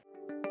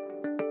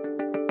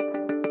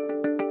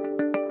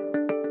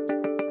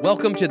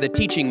Welcome to the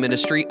teaching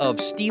ministry of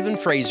Stephen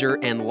Fraser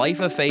and Life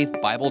of Faith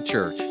Bible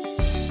Church,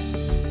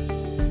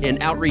 an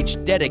outreach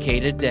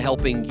dedicated to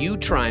helping you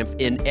triumph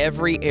in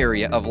every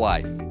area of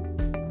life.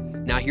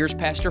 Now here's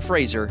Pastor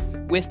Fraser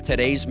with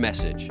today's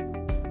message.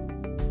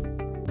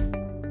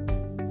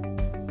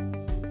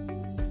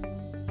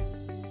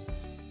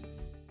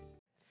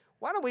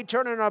 Why don't we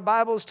turn in our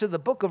Bibles to the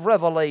book of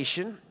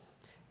Revelation,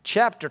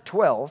 chapter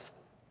 12.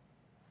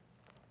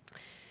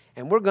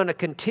 And we're going to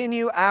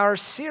continue our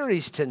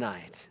series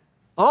tonight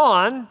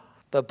on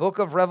the book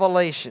of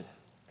Revelation.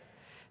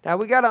 Now,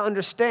 we got to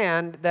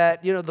understand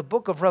that, the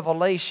book of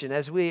Revelation,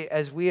 as we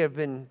have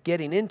been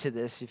getting into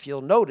this, if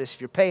you'll notice, if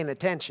you're paying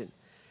attention,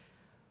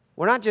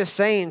 we're not just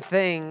saying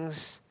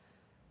things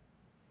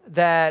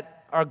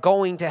that are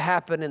going to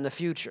happen in the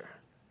future.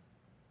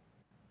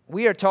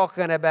 We are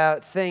talking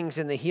about things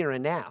in the here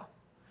and now.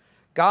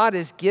 God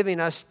is giving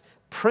us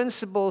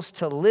principles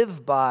to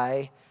live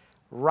by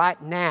right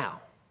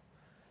now.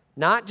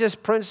 Not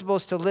just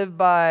principles to live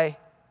by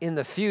in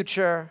the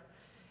future,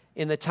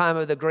 in the time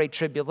of the Great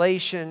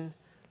Tribulation,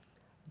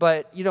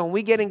 but, when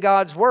we get in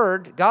God's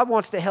Word, God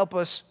wants to help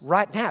us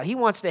right now. He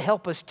wants to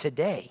help us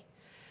today.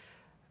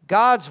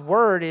 God's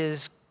Word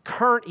is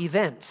current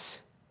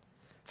events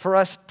for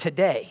us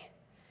today.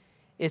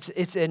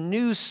 It's a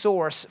news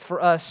source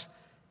for us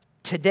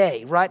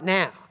today, right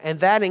now, and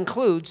that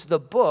includes the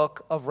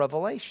book of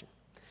Revelation.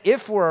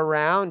 If we're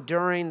around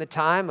during the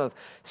time of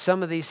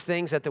some of these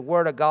things that the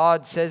Word of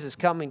God says is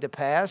coming to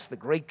pass, the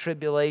Great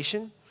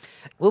Tribulation,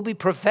 we'll be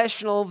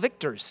professional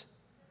victors.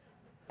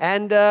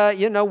 And,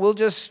 we'll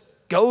just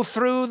go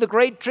through the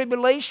Great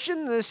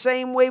Tribulation the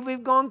same way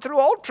we've gone through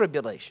all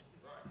tribulation.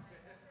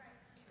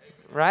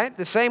 Right?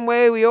 The same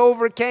way we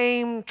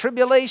overcame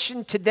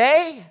tribulation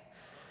today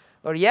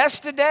or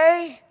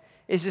yesterday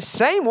is the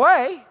same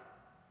way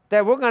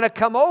that we're going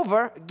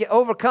to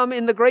overcome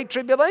in the Great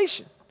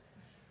Tribulation.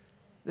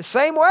 The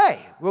same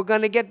way we're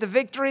going to get the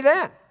victory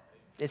then.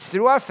 It's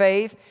through our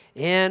faith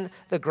in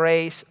the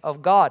grace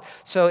of God.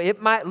 So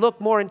it might look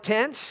more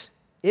intense.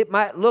 It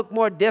might look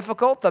more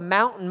difficult. The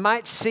mountain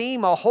might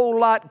seem a whole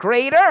lot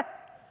greater.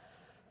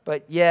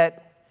 But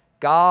yet,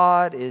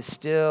 God is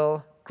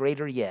still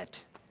greater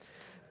yet.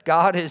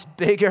 God is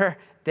bigger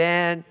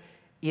than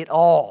it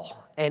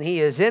all. And He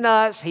is in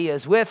us. He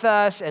is with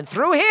us. And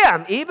through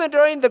Him, even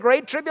during the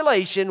Great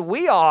Tribulation,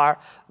 we are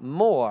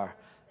more.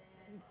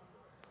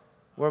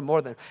 We're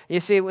more than. You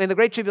see, when the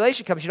Great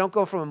Tribulation comes, you don't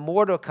go from a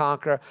mortal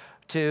conqueror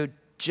to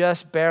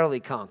just barely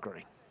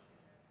conquering.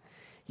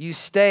 You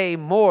stay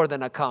more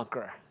than a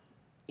conqueror,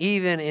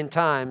 even in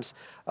times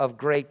of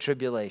great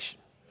tribulation.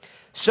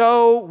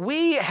 So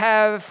we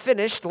have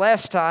finished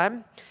last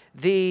time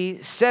the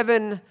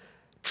 7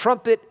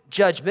 trumpet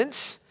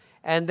judgments,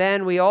 and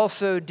then we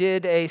also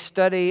did a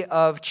study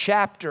of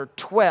chapter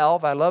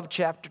 12. I love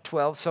chapter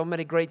 12, so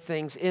many great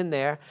things in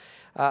there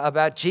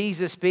about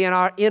Jesus being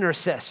our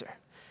intercessor.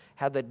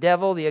 How the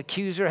devil, the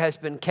accuser, has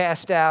been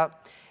cast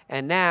out.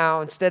 And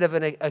now, instead of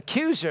an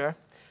accuser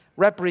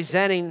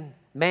representing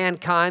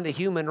mankind, the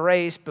human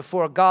race,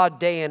 before God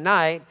day and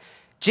night,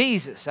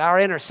 Jesus, our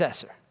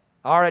intercessor,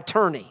 our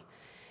attorney,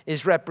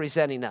 is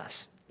representing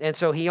us. And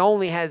so He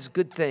only has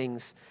good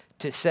things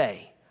to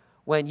say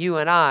when you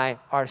and I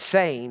are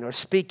saying or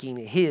speaking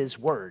His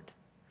word.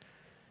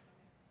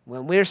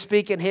 When we're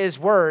speaking His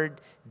word,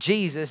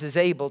 Jesus is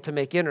able to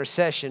make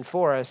intercession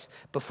for us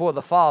before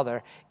the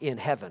Father in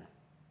heaven.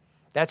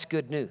 That's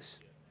good news.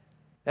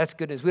 That's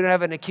good news. We don't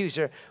have an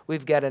accuser.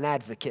 We've got an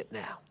advocate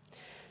now.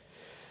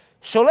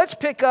 So let's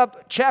pick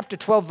up chapter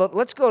 12.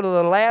 Let's go to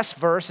the last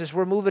verse as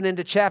we're moving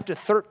into chapter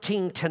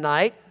 13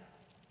 tonight.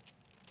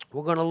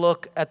 We're going to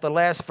look at the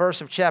last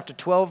verse of chapter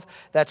 12.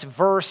 That's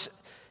verse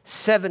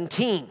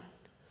 17.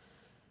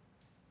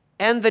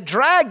 And the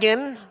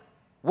dragon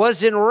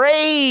was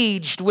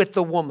enraged with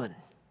the woman.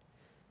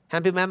 How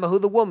many remember who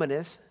the woman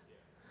is?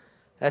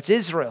 That's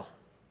Israel.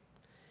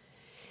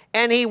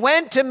 And he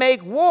went to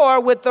make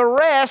war with the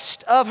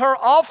rest of her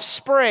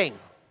offspring.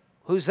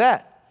 Who's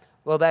that?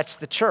 Well, that's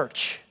the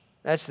church.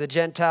 That's the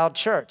Gentile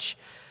church.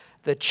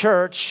 The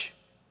church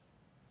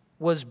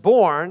was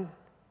born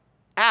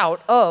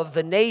out of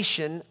the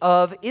nation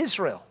of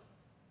Israel.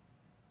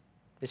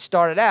 It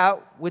started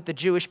out with the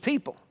Jewish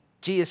people.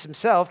 Jesus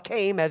Himself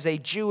came as a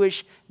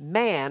Jewish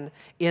man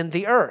in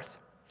the earth.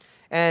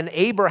 And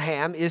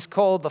Abraham is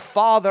called the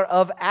father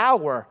of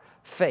our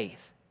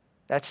faith.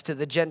 That's to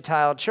the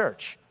Gentile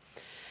church.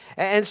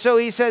 And so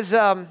he says,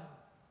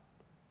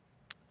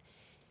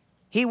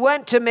 he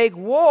went to make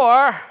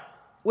war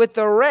with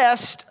the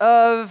rest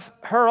of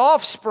her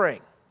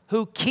offspring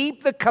who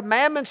keep the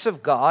commandments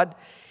of God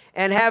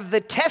and have the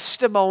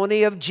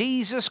testimony of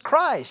Jesus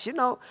Christ.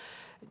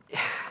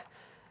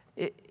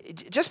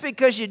 Just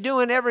because you're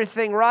doing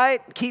everything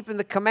right, keeping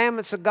the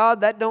commandments of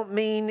God, that don't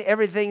mean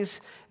everything's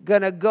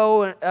going to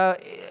go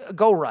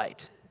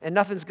right and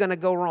nothing's going to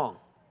go wrong.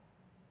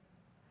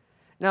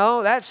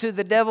 No, that's who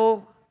the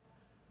devil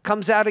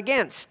comes out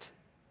against.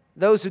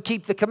 Those who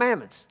keep the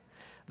commandments.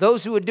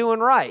 Those who are doing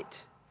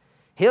right.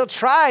 He'll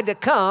try to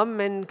come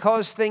and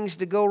cause things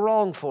to go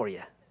wrong for you.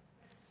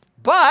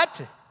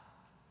 But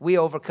we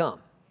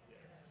overcome.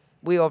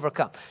 We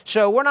overcome.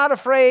 So we're not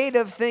afraid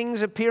of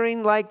things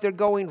appearing like they're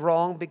going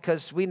wrong,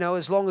 because we know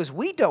as long as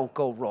we don't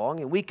go wrong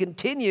and we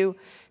continue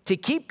to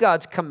keep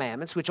God's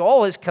commandments, which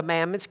all his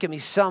commandments can be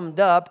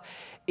summed up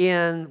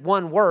in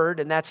one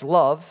word, and that's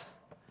love.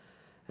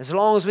 As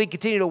long as we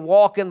continue to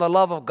walk in the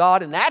love of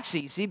God, and that's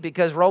easy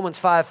because Romans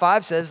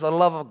 5:5 says the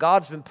love of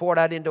God's been poured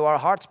out into our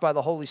hearts by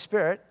the Holy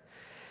Spirit.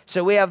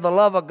 So we have the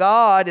love of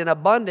God in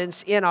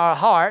abundance in our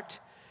heart.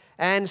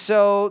 And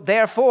so,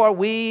 therefore,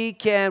 we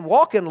can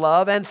walk in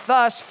love and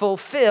thus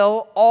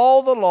fulfill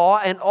all the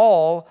law and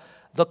all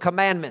the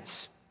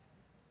commandments.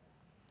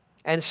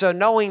 And so,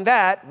 knowing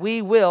that,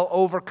 we will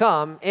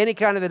overcome any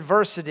kind of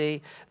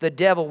adversity the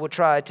devil will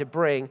try to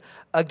bring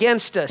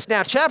against us.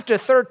 Now, chapter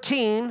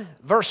 13,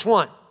 verse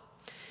 1.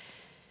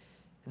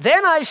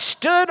 Then I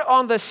stood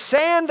on the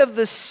sand of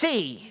the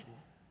sea.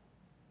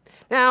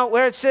 Now,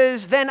 where it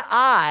says, then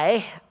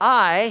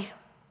I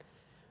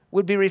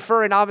would be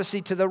referring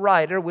obviously to the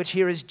writer, which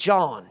here is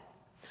John.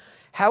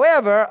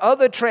 However,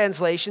 other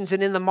translations,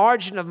 and in the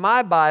margin of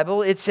my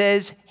Bible, it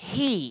says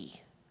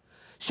he.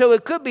 So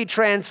it could be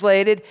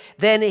translated,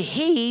 then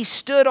he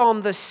stood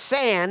on the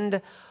sand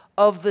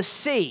of the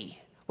sea.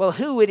 Well,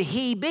 who would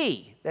he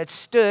be that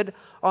stood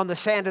on the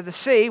sand of the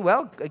sea?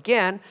 Well,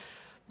 again,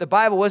 the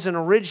Bible wasn't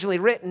originally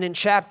written in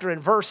chapter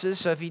and verses,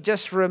 so if you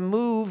just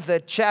remove the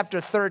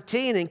chapter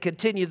 13 and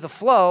continue the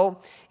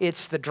flow,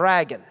 it's the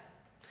dragon.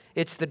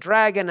 It's the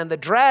dragon, and the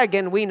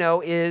dragon we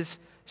know is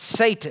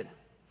Satan.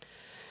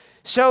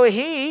 So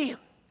he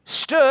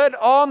stood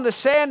on the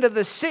sand of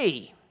the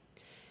sea,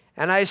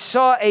 and I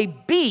saw a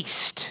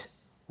beast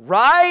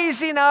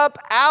rising up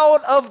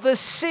out of the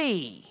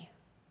sea,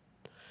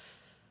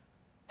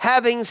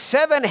 having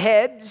 7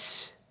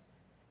 heads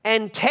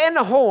and 10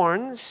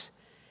 horns,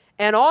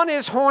 and on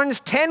his horns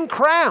 10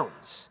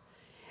 crowns,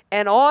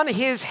 and on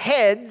his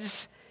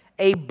heads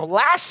a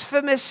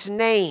blasphemous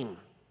name.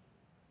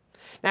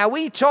 Now,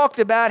 we talked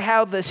about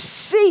how the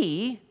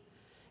sea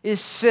is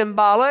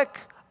symbolic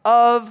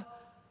of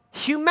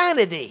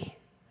humanity,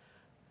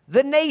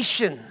 the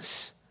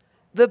nations,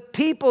 the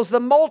peoples,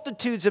 the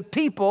multitudes of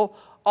people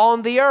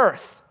on the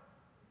earth.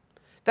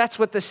 That's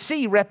what the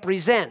sea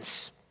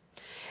represents.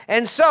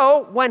 And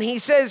so, when he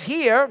says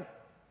here,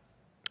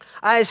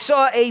 I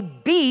saw a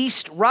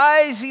beast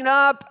rising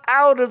up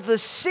out of the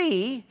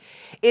sea,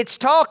 it's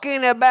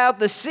talking about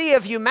the sea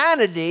of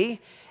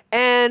humanity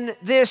and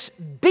this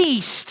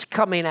beast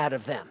coming out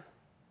of them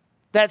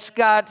that's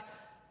got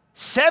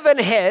 7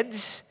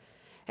 heads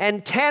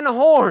and 10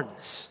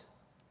 horns.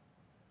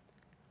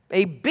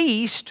 A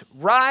beast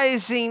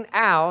rising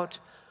out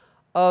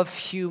of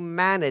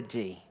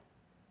humanity.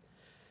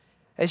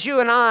 As you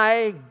and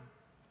I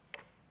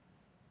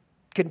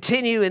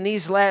continue in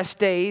these last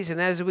days,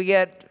 and as we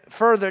get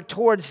further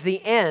towards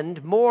the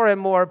end, more and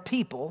more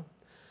people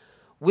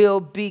will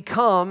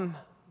become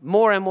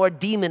more and more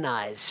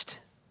demonized.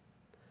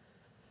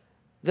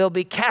 They'll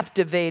be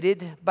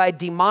captivated by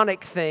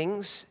demonic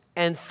things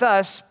and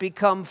thus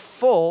become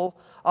full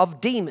of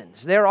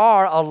demons. There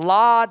are a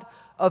lot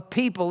of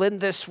people in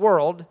this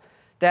world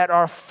that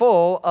are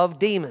full of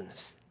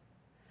demons.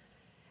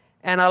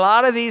 And a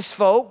lot of these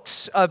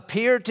folks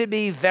appear to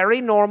be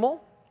very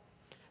normal.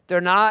 They're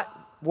not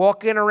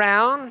walking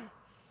around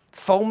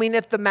foaming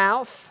at the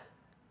mouth.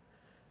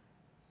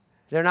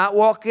 They're not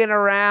walking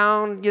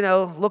around,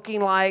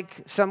 looking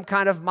like some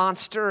kind of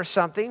monster or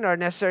something, or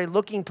necessarily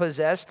looking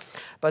possessed.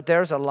 But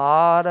there's a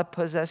lot of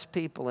possessed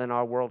people in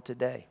our world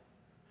today.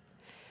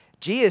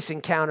 Jesus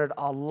encountered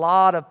a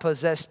lot of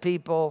possessed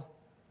people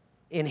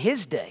in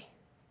his day.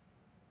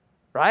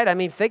 Right? I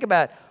mean, think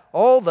about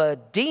all the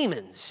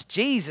demons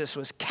Jesus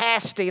was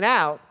casting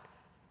out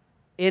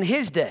in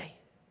his day.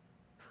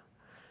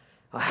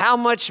 How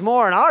much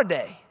more in our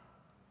day?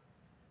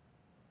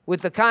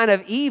 With the kind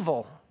of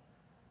evil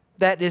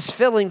that is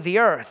filling the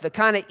earth, the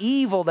kind of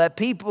evil that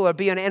people are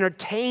being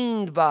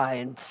entertained by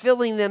and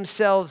filling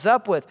themselves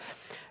up with.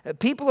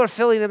 People are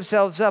filling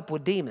themselves up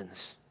with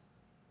demons.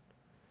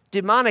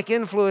 Demonic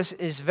influence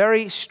is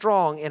very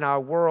strong in our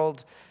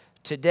world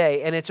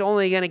today, and it's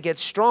only going to get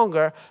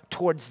stronger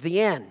towards the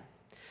end.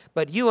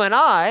 But you and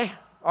I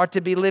are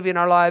to be living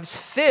our lives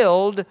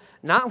filled,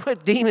 not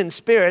with demon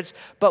spirits,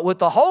 but with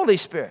the Holy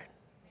Spirit.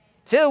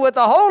 Filled with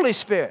the Holy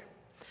Spirit.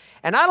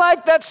 And I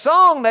like that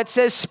song that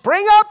says,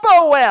 spring up,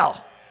 O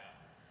well.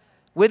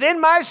 Within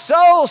my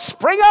soul,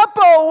 spring up,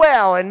 O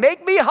well, and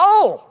make me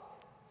whole.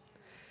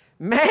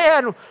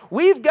 Man,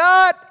 we've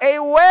got a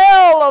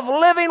well of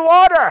living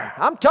water.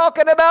 I'm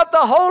talking about the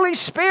Holy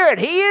Spirit.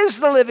 He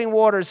is the living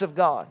waters of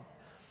God.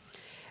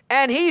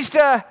 And he's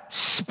to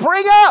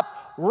spring up,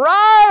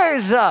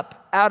 rise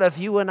up out of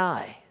you and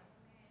I.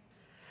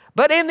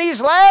 But in these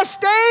last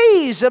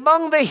days,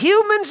 among the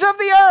humans of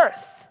the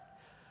earth,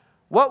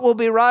 what will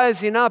be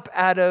rising up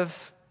out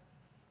of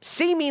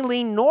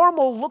seemingly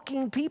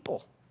normal-looking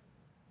people?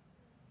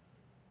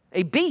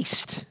 A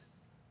beast-like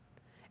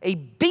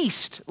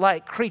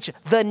creature.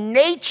 The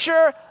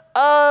nature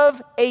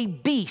of a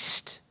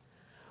beast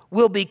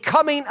will be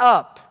coming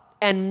up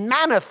and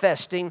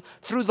manifesting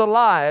through the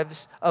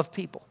lives of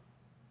people.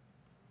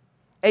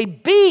 A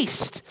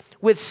beast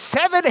with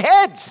 7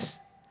 heads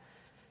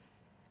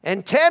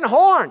and 10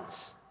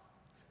 horns.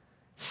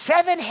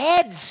 7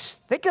 heads.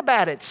 Think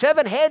about it.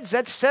 7 heads,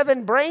 that's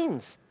 7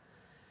 brains.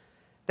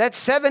 That's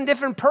 7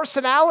 different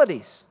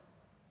personalities.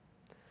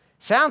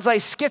 Sounds like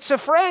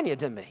schizophrenia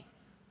to me.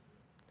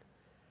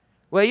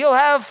 Well, you'll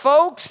have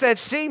folks that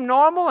seem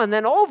normal, and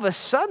then all of a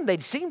sudden they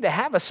seem to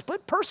have a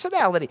split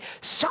personality.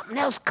 Something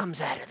else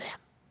comes out of them.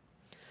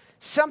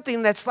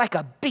 Something that's like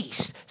a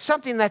beast,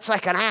 something that's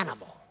like an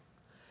animal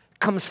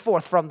comes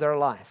forth from their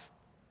life.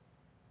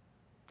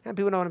 And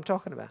people know what I'm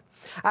talking about.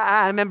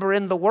 I remember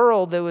in the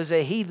world there was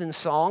a heathen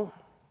song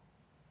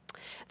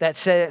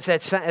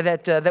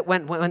that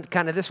went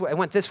kind of this way. It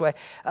went this way.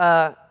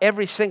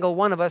 Every single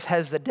one of us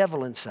has the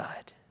devil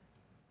inside.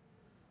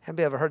 Have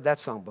you ever heard that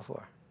song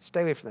before?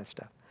 Stay away from that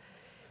stuff.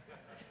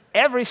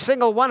 Every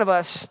single one of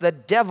us, the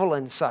devil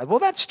inside. Well,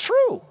 that's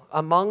true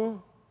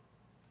among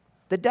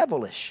the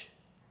devilish,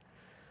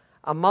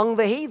 among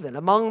the heathen,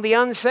 among the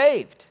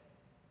unsaved.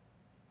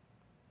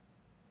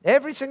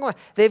 Every single one.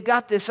 They've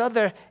got this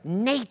other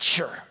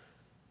nature.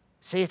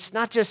 See, it's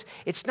not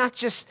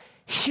just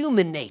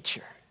human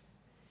nature.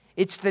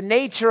 It's the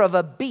nature of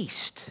a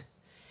beast.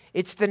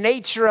 It's the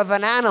nature of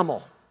an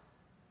animal.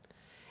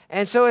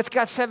 And so it's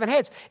got 7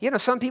 heads. You know,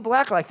 some people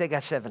act like they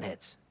got 7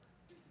 heads.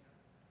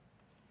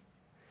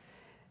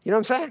 You know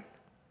what I'm saying?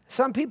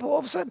 Some people all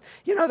of a sudden,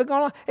 you know, they're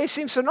going on, it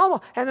seems so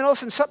normal. And then all of a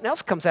sudden something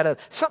else comes out of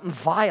them. Something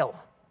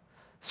vile.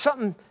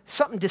 Something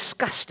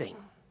disgusting.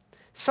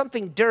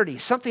 Something dirty.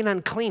 Something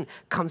unclean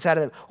comes out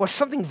of them. Or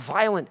something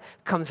violent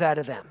comes out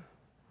of them.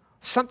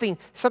 Something,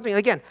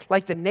 again,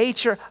 like the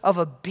nature of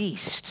a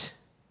beast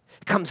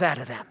comes out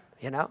of them,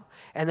 you know?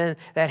 And then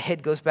that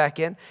head goes back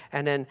in,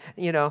 and then,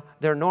 you know,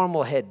 their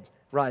normal head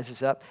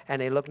rises up,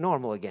 and they look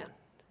normal again.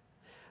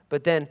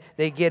 But then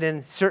they get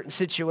in certain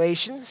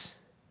situations,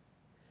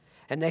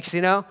 and next thing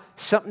you know,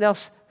 something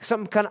else,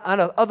 some kind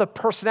of other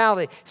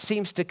personality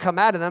seems to come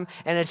out of them,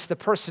 and it's the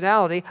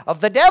personality of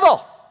the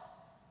devil.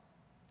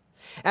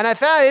 And I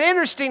found it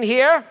interesting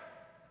here,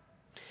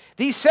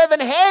 these 7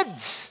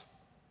 heads,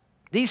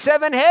 these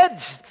 7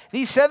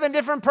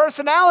 different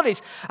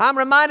personalities. I'm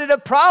reminded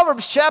of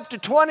Proverbs chapter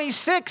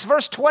 26,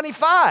 verse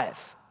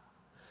 25,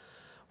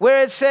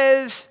 where it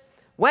says,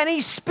 when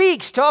he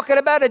speaks, talking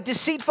about a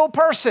deceitful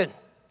person,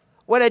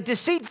 when a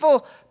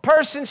deceitful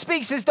person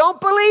speaks, says, don't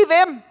believe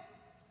him.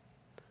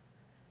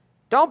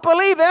 Don't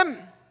believe him.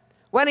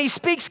 When he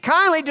speaks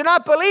kindly, do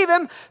not believe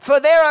him,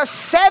 for there are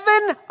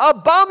 7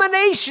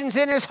 abominations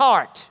in his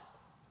heart.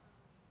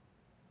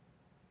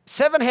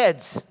 7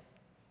 heads.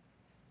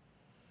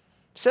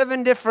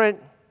 7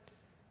 different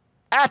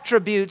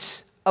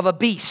attributes of a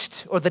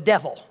beast or the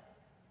devil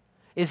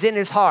is in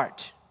his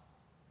heart.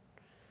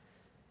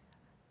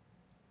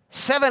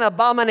 7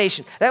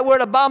 abominations. That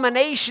word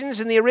abominations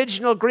in the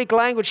original Greek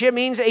language here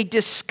means a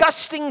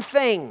disgusting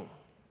thing.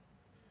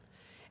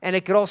 And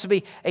it could also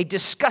be a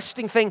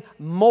disgusting thing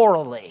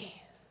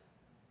morally.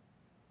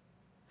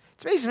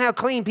 It's amazing how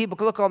clean people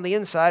can look on the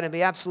inside and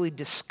be absolutely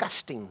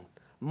disgusting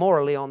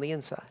morally on the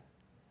inside.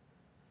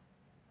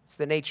 It's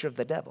the nature of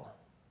the devil.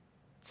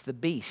 It's the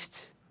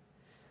beast.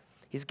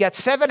 He's got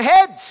 7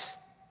 heads,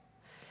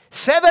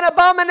 7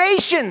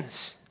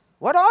 abominations.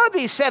 What are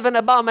these 7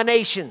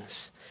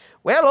 abominations?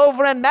 Well,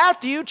 over in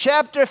Matthew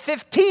chapter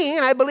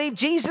 15, I believe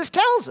Jesus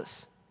tells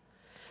us.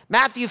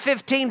 Matthew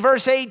 15,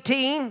 verse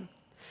 18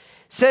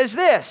 says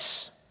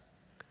this,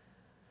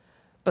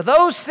 but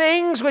those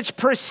things which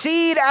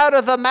proceed out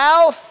of the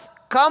mouth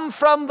come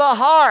from the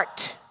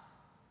heart,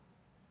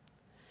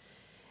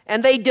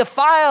 and they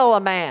defile a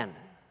man.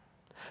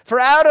 For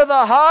out of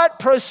the heart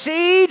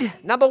proceed,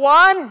 number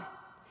 1,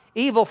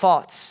 evil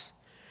thoughts.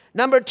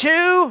 Number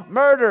 2,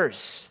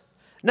 murders.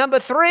 Number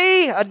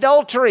 3,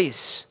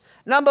 adulteries.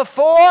 Number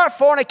 4,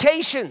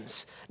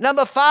 fornications.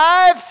 Number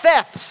 5,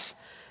 thefts.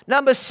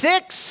 Number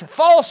 6,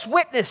 false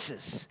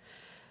witnesses.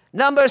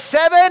 Number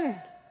 7,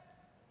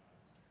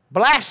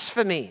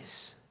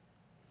 blasphemies.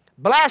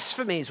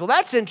 Blasphemies. Well,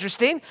 that's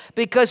interesting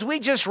because we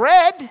just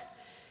read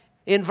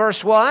in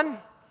verse 1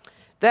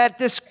 that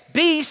this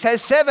beast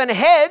has 7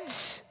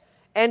 heads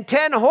and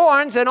 10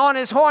 horns, and on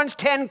his horns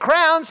 10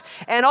 crowns,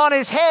 and on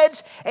his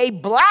heads a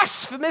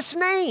blasphemous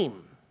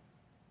name.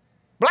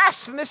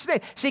 Blasphemous name.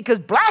 See, because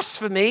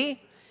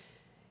blasphemy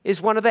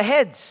is one of the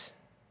heads.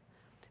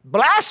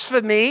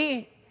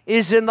 Blasphemy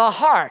is in the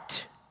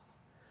heart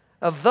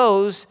of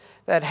those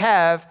that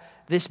have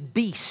this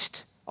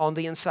beast on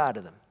the inside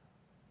of them.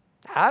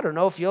 I don't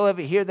know if you'll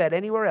ever hear that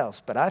anywhere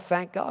else, but I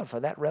thank God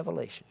for that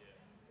revelation.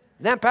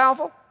 Isn't that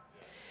powerful?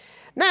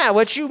 Now,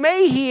 what you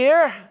may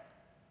hear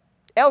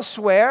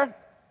elsewhere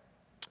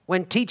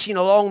when teaching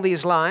along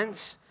these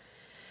lines,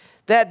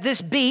 that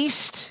this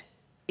beast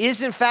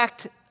is in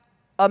fact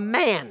a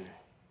man,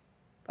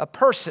 a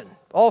person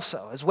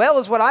also, as well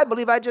as what I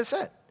believe I just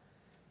said.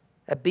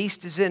 A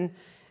beast is in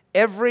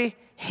every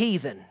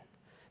heathen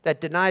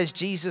that denies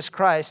Jesus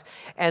Christ,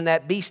 and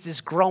that beast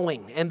is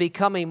growing and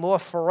becoming more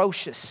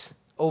ferocious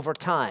over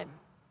time.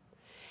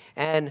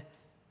 And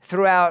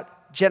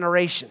throughout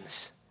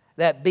generations,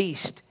 that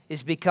beast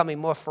is becoming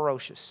more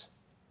ferocious.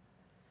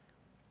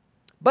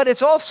 But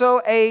it's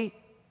also a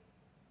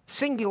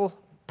single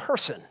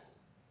person,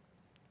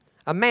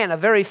 a man, a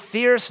very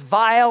fierce,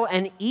 vile,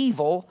 and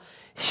evil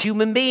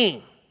human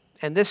being.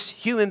 And this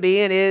human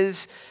being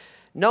is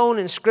known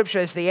in Scripture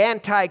as the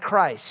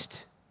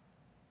Antichrist.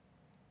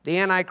 The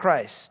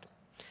Antichrist.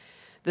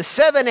 The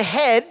 7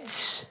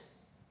 heads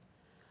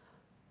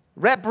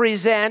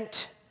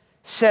represent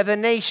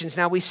 7 nations.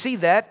 Now we see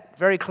that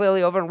very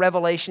clearly over in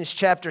Revelation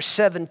chapter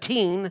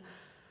 17,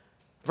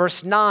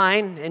 verse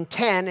 9 and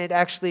 10. It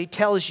actually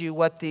tells you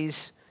what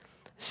these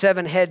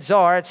 7 heads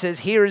are. It says,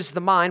 here is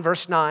the mind,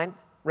 verse 9,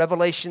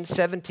 Revelation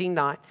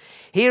 17:9.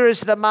 Here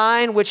is the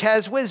mind which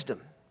has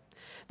wisdom.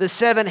 The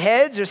 7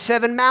 heads are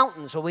 7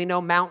 mountains. Well, we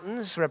know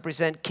mountains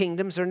represent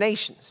kingdoms or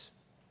nations,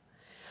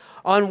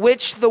 on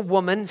which the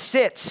woman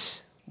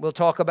sits. We'll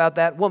talk about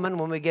that woman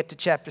when we get to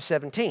chapter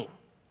 17.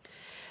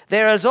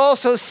 There is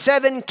also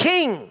 7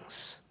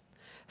 kings.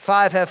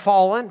 5 have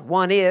fallen,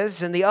 1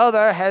 is, and the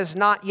other has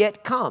not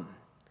yet come.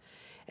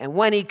 And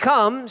when he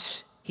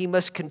comes, he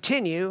must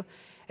continue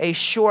a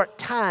short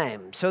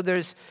time. So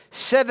there's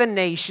 7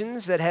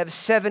 nations that have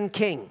 7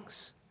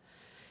 kings.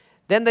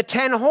 Then the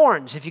 10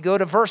 horns. If you go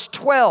to verse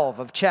 12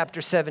 of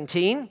chapter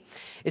 17,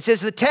 it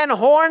says, the 10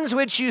 horns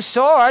which you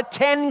saw are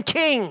 10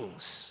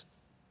 kings,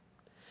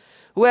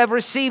 who have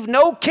received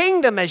no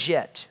kingdom as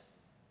yet,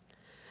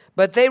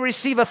 but they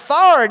receive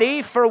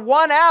authority for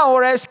 1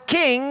 hour as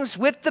kings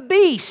with the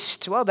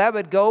beast. Well, that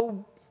would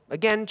go,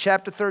 again,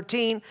 chapter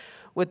 13,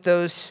 with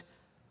those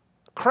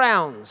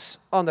crowns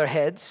on their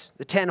heads.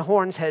 The 10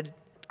 horns had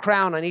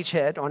crown on each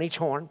head, on each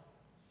horn.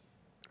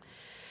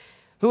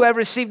 Who have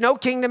received no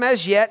kingdom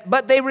as yet,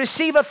 but they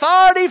receive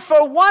authority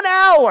for 1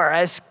 hour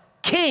as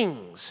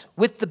kings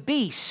with the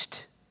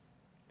beast.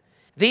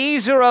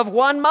 These are of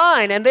one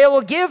mind, and they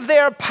will give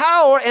their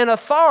power and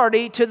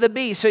authority to the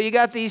beast. So you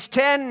got these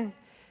 10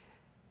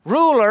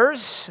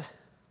 rulers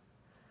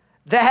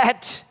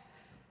that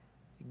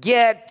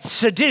get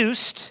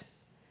seduced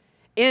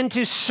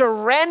into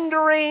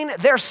surrendering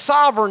their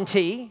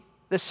sovereignty,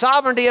 the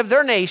sovereignty of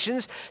their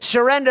nations,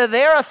 surrender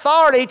their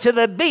authority to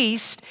the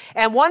beast,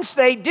 and once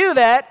they do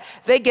that,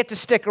 they get to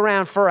stick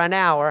around for an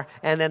hour,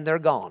 and then they're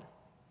gone.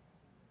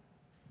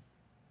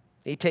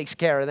 He takes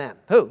care of them.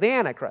 Who? The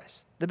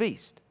Antichrist, the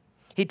beast.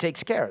 He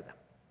takes care of them.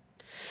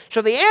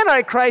 So the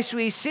Antichrist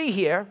we see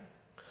here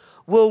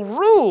will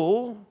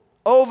rule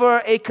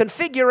over a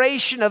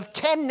configuration of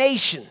 10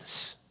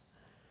 nations.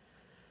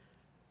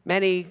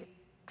 Many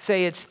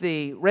say it's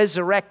the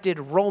resurrected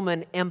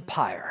Roman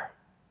Empire.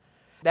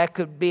 That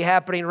could be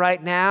happening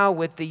right now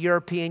with the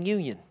European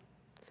Union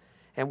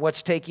and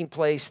what's taking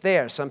place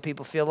there. Some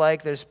people feel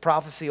like there's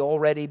prophecy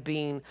already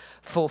being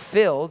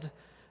fulfilled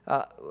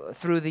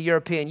through the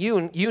European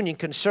Union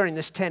concerning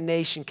this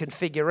 10-nation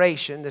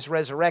configuration, this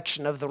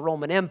resurrection of the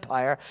Roman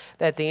Empire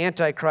that the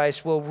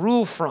Antichrist will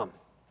rule from.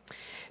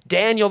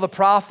 Daniel the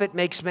prophet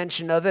makes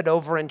mention of it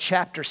over in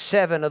chapter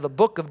 7 of the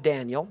book of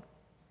Daniel.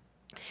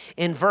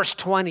 In verse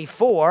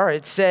 24,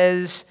 it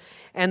says,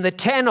 and the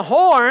 10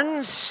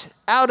 horns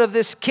out of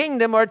this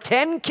kingdom are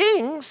 10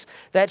 kings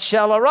that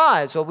shall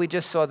arise. Well, we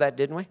just saw that,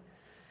 didn't we?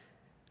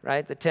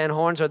 Right? The 10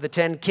 horns are the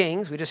 10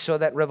 kings. We just saw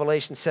that in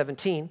Revelation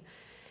 17.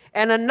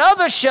 And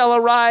another shall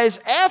arise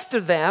after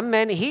them,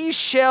 and he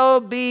shall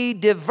be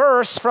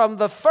diverse from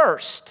the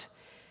first,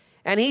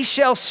 and he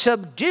shall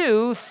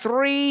subdue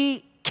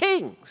 3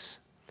 kings.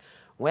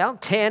 Well,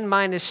 10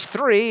 minus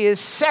 3 is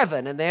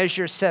 7, and there's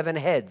your 7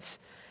 heads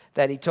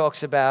that he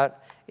talks about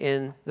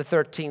in the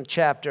 13th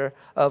chapter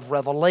of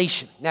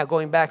Revelation. Now,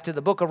 going back to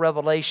the book of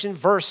Revelation,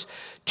 verse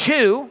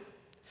 2,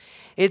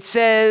 it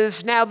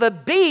says, now the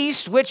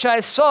beast which I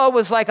saw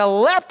was like a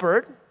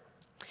leopard.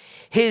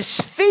 His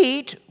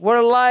feet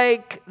were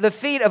like the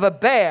feet of a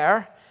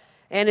bear,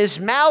 and his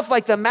mouth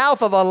like the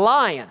mouth of a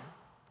lion.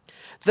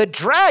 The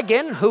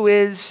dragon, who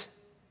is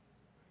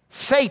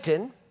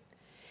Satan,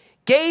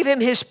 gave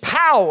him his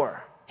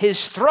power,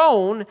 his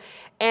throne,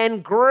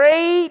 and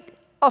great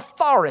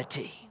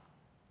authority.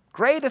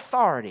 Great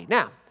authority.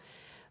 Now,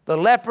 the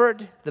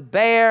leopard, the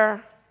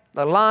bear,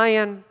 the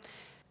lion,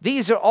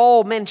 these are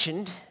all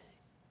mentioned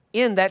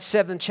in that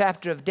 7th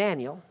chapter of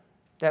Daniel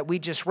that we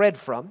just read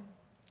from.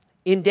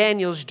 In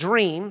Daniel's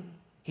dream,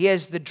 he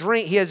has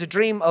a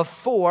dream of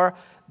 4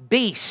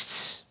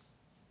 beasts.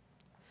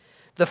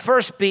 The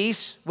first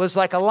beast was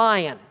like a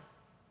lion.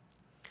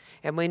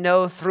 And we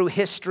know through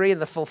history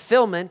and the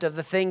fulfillment of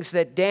the things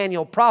that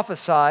Daniel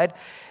prophesied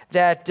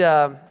that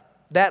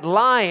that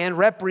lion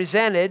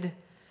represented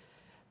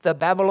the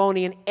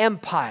Babylonian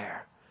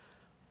Empire.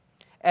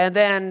 And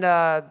then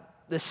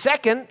the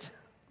second,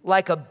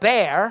 like a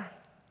bear,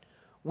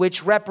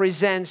 which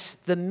represents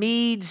the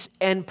Medes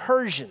and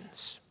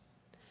Persians.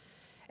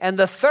 And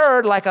the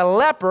third, like a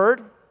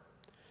leopard,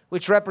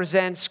 which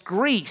represents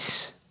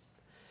Greece.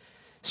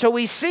 So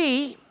we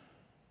see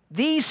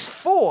these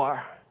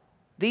 4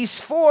 these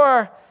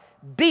four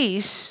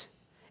beasts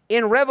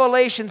in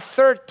Revelation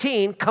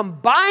 13,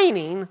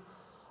 combining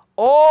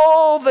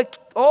all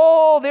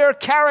their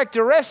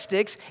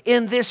characteristics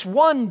in this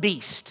one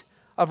beast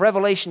of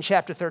Revelation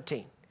chapter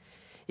 13.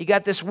 You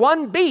got this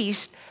one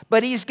beast,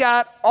 but he's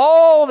got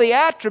all the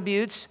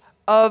attributes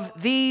of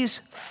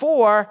these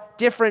four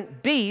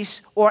different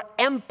beasts or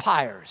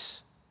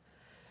empires.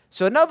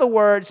 So in other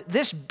words,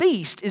 this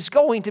beast is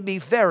going to be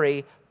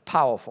very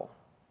powerful.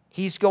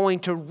 He's going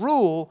to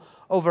rule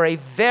over a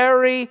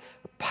very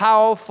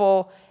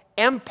powerful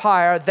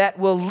empire that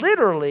will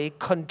literally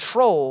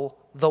control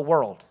the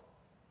world.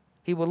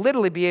 He will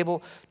literally be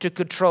able to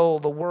control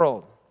the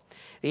world.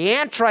 The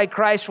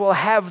Antichrist will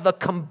have the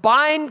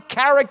combined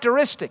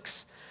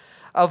characteristics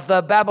of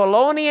the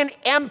Babylonian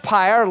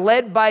Empire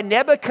led by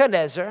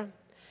Nebuchadnezzar,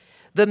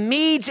 the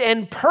Medes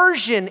and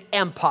Persian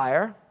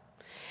Empire,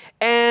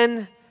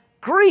 and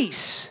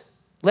Greece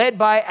led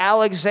by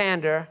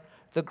Alexander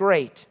the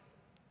Great.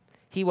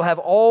 He will have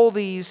all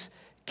these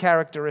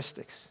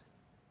characteristics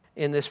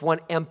in this one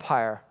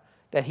empire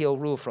that he'll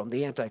rule from,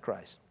 the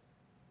Antichrist.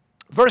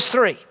 Verse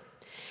 3.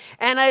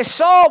 And I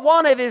saw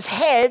one of his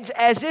heads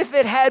as if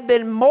it had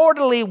been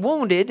mortally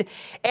wounded,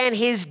 and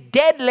his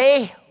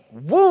deadly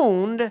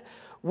wound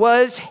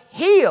was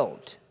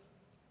healed.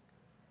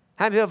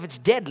 How many know if it's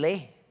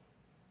deadly,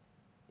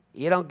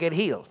 you don't get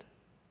healed?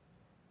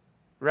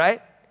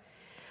 Right?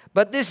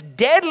 But this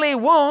deadly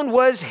wound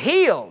was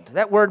healed.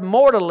 That word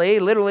mortally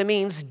literally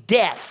means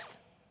death.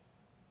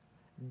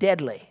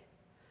 Deadly.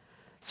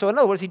 So in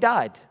other words, he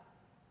died.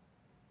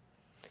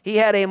 He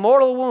had a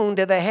mortal wound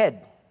to the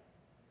head.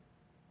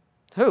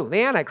 Who?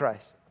 The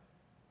Antichrist.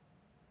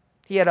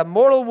 He had a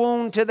mortal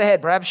wound to the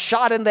head, perhaps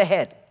shot in the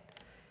head.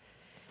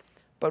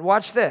 But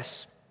watch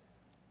this.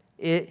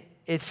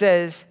 It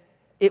says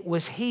it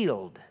was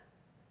healed.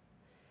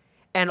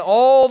 And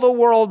all the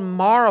world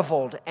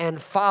marveled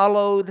and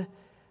followed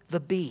the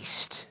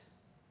beast.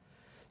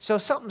 So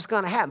something's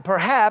going to happen.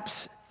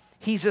 Perhaps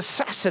he's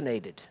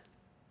assassinated.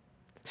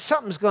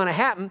 Something's going to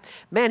happen.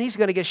 Man, he's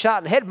going to get shot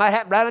in the head. It might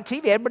happen right on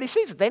TV. Everybody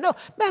sees it. They know,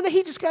 man,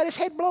 he just got his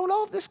head blown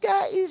off. This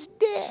guy is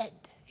dead.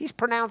 He's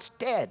pronounced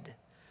dead.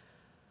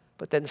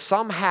 But then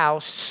somehow,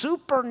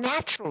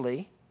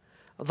 supernaturally,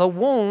 the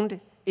wound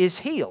is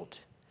healed.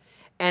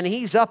 And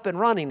he's up and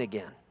running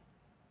again.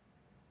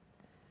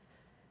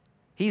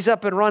 He's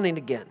up and running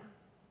again.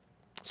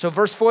 So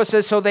verse 4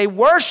 says, so they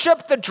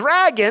worshiped the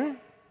dragon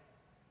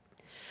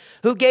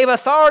who gave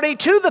authority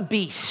to the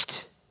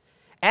beast.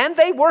 And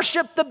they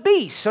worshiped the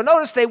beast. So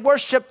notice they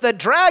worshiped the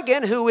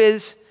dragon who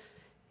is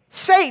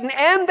Satan.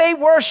 And they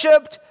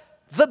worshiped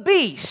the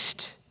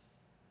beast.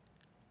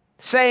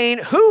 Saying,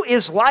 who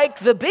is like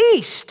the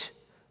beast?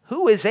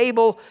 Who is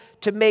able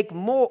to make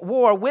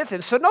war with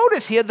him? So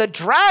notice here, the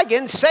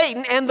dragon,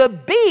 Satan, and the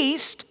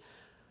beast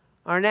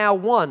are now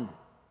one.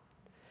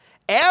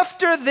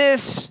 After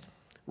this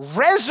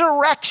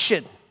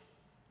resurrection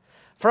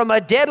from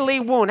a deadly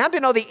wound, how do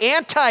you know the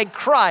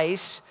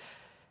Antichrist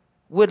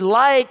would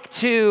like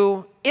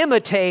to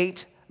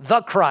imitate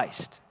the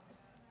Christ?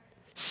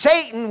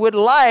 Satan would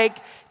like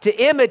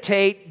to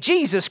imitate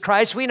Jesus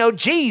Christ. We know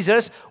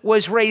Jesus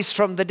was raised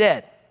from the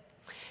dead.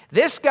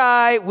 This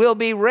guy will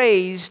be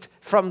raised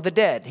from the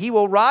dead. He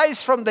will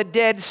rise from the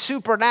dead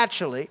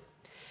supernaturally.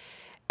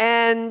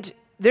 And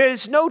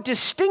there's no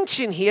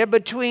distinction here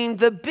between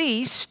the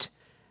beast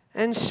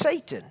and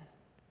Satan.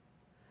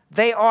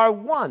 They are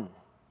one.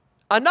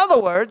 In other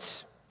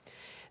words,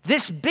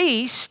 this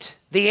beast,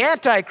 the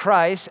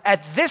Antichrist,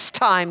 at this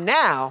time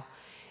now,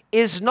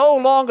 is no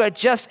longer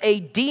just a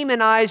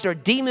demonized or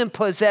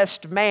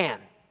demon-possessed man.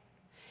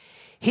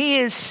 He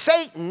is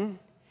Satan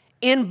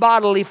in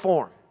bodily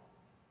form.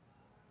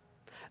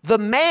 The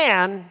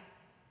man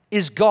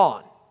is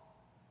gone.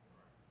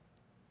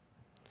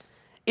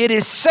 It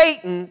is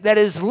Satan that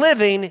is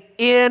living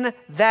in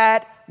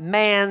that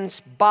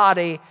man's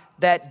body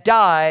that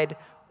died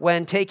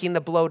when taking the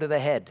blow to the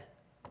head.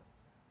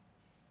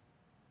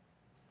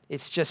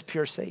 It's just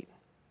pure Satan.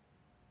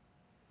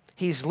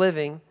 He's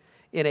living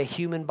in a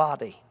human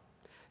body,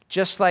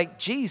 just like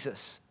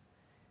Jesus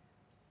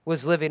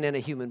was living in a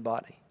human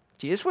body.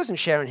 Jesus wasn't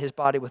sharing his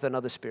body with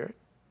another spirit.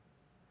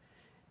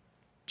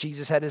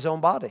 Jesus had his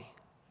own body.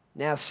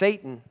 Now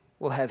Satan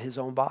will have his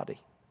own body.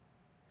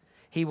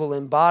 He will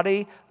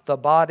embody the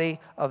body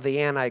of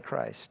the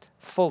Antichrist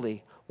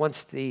fully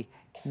once the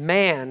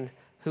man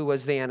who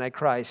was the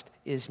Antichrist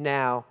is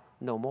now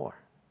no more.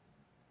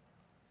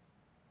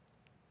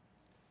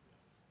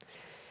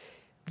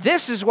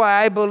 This is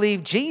why I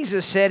believe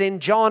Jesus said in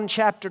John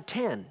chapter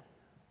 10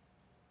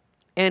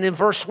 and in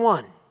verse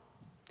 1,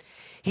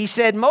 he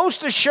said,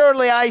 most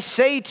assuredly I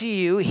say to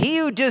you, he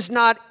who does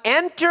not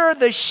enter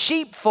the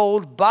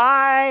sheepfold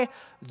by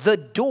the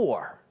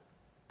door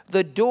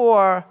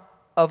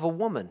of a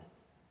woman,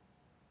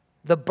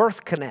 the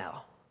birth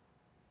canal,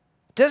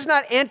 does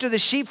not enter the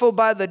sheepfold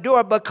by the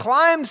door, but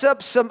climbs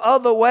up some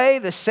other way,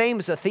 the same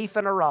as a thief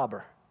and a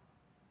robber.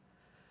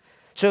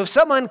 So if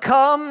someone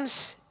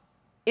comes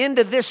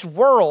into this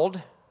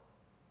world,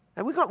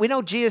 and we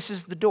know Jesus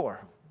is the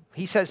door.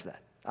 He says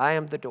that. I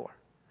am the door.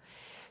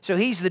 So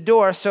he's the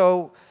door,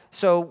 so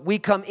we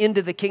come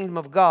into the kingdom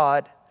of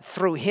God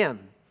through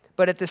him.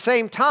 But at the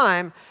same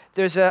time,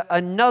 there's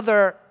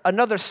another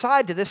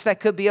side to this that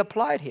could be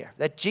applied here,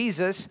 that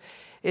Jesus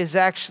is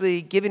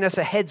actually giving us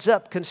a heads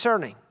up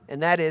concerning,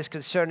 and that is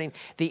concerning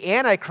the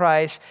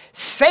Antichrist,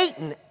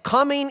 Satan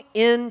coming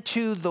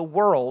into the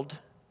world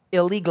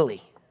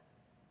illegally.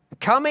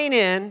 Coming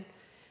in,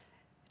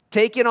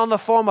 taking on the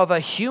form of a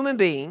human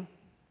being,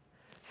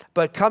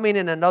 but coming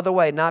in another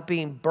way, not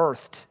being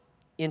birthed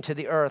into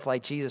the earth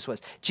like Jesus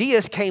was.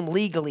 Jesus came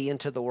legally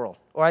into the world,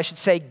 or I should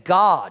say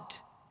God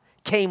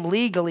came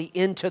legally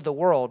into the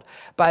world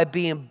by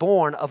being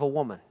born of a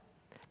woman.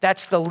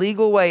 That's the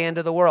legal way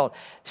into the world.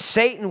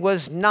 Satan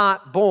was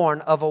not born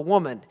of a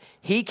woman.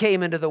 He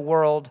came into the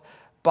world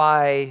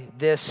by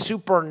this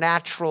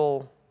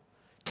supernatural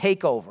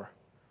takeover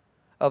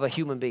of a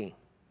human being,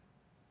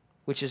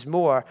 which is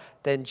more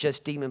than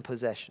just demon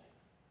possession.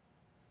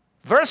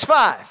 Verse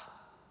 5,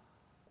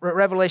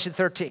 Revelation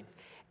 13.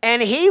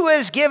 And he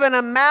was given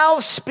a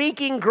mouth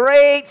speaking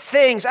great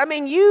things. I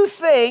mean, you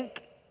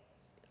think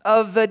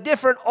of the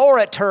different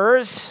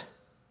orators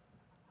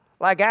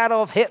like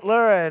Adolf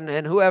Hitler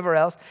and whoever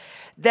else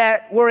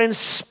that were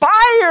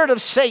inspired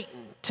of Satan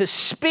to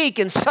speak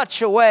in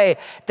such a way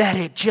that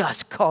it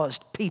just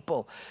caused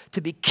people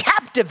to be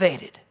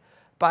captivated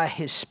by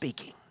his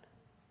speaking.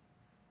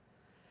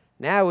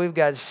 Now we've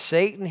got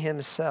Satan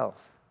himself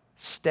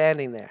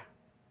standing there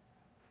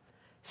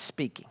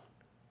speaking.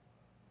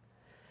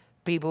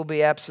 People will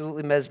be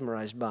absolutely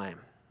mesmerized by him.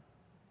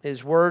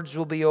 His words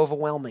will be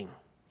overwhelming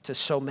to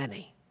so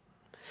many,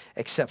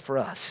 except for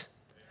us.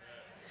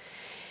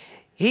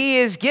 He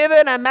is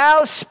given a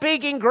mouth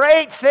speaking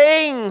great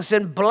things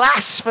and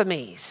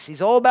blasphemies.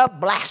 He's all about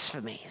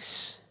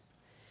blasphemies.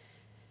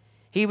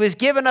 He was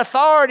given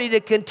authority to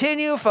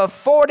continue for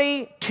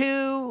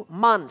 42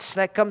 months.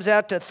 That comes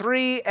out to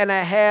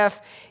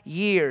 3.5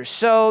 years.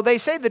 So they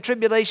say the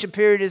tribulation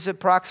period is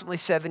approximately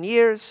 7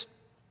 years.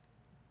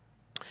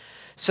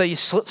 So you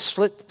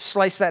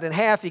slice that in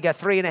half. You got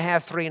 3.5,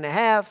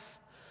 3.5.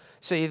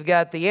 So you've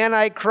got the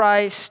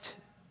Antichrist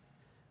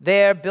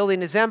there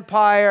building his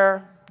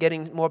empire,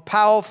 getting more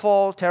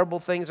powerful. Terrible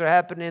things are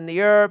happening in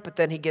the earth, but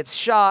then he gets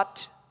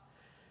shot.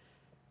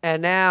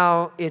 And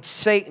now it's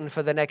Satan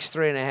for the next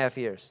 3.5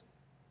 years.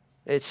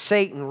 It's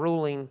Satan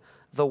ruling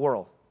the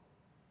world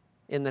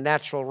in the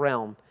natural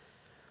realm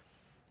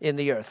in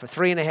the earth for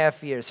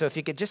 3.5 years. So if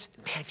you could just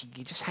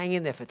hang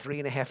in there for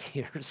 3.5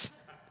 years,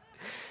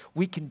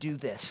 we can do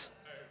this.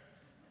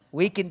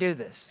 We can do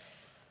this.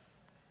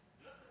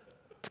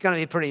 It's going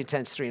to be pretty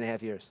intense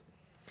 3.5 years.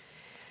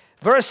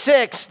 Verse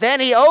 6, then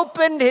he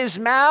opened his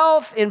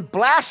mouth in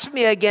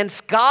blasphemy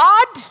against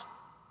God,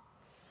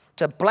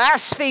 to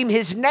blaspheme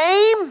his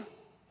name,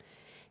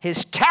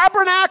 his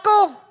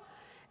tabernacle,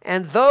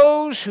 and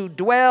those who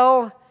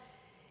dwell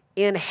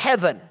in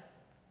heaven.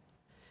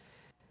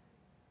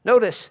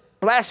 Notice,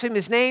 blaspheme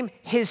his name,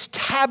 his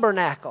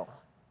tabernacle,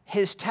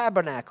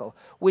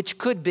 which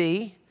could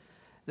be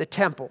the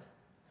temple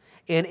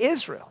in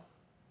Israel.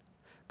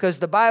 Because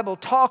the Bible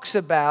talks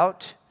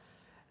about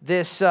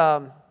this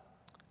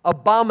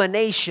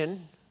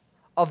abomination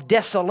of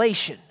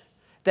desolation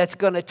that's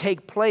going to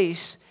take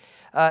place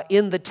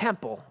in the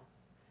temple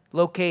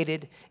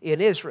located in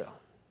Israel.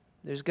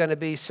 There's going to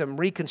be some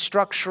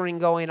reconstructing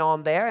going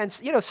on there, and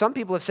some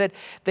people have said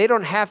they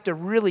don't have to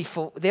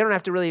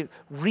really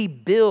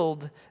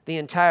rebuild the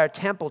entire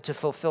temple to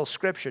fulfill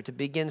Scripture, to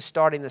begin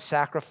starting the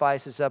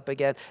sacrifices up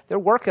again. They're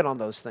working on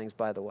those things,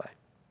 by the way.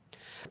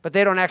 But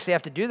they don't actually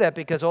have to do that,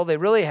 because all they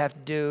really have to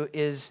do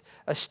is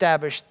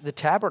establish the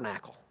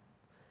tabernacle.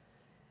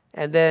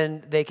 And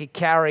then they could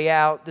carry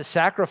out the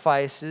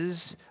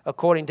sacrifices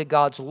according to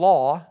God's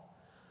law,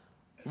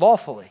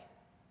 lawfully,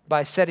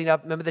 by setting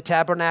up, remember the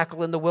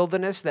tabernacle in the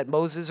wilderness that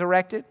Moses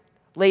erected?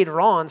 Later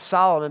on,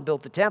 Solomon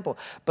built the temple.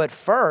 But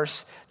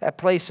first, that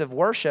place of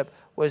worship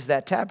was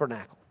that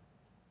tabernacle.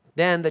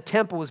 Then the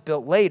temple was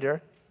built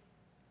later,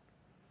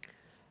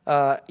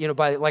 by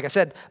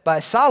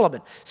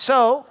Solomon.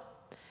 So,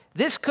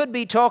 this could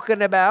be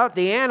talking about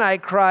the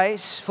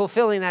Antichrist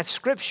fulfilling that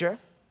scripture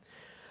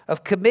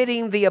of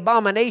committing the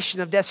abomination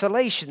of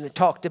desolation that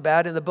talked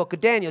about in the book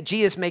of Daniel.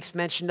 Jesus makes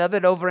mention of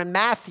it over in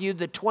Matthew,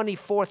 the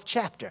 24th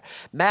chapter.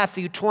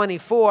 Matthew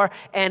 24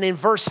 and in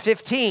verse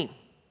 15.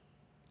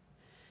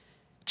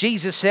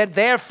 Jesus said,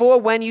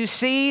 therefore, when you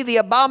see the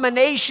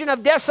abomination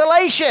of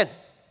desolation,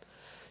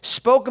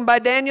 spoken by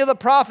Daniel the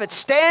prophet,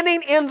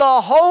 standing in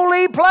the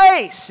holy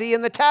place, see,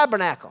 in the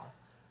tabernacle,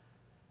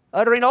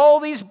 uttering all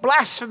these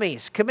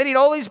blasphemies, committing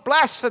all these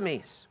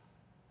blasphemies.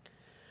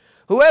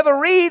 Whoever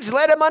reads,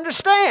 let him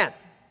understand.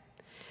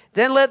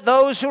 Then let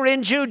those who are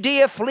in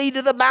Judea flee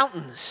to the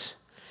mountains.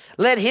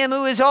 Let him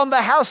who is on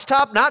the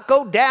housetop not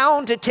go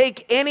down to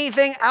take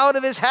anything out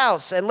of his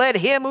house. And let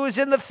him who is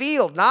in the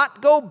field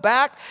not go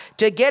back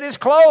to get his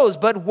clothes.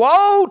 But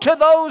woe to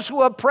those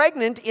who are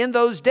pregnant in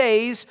those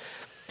days,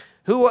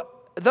 who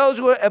those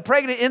who are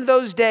pregnant in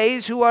those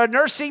days who are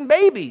nursing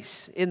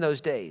babies in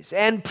those days.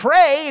 And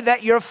pray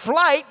that your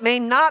flight may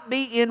not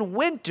be in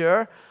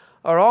winter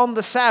or on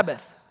the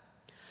Sabbath.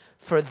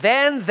 For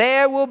then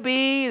there will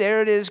be,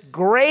 there it is,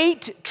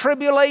 great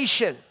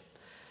tribulation,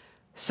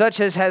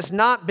 such as has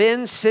not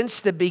been since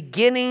the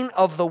beginning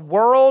of the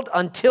world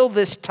until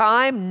this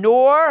time,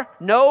 nor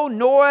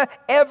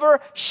ever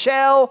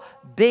shall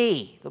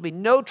be. There'll be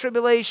no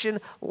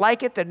tribulation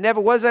like it. There never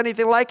was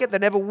anything like it. There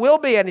never will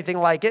be anything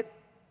like it.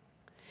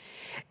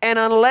 And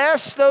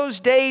unless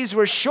those days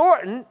were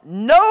shortened,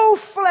 no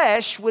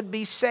flesh would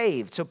be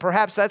saved. So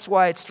perhaps that's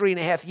why it's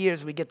 3.5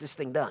 years we get this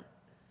thing done.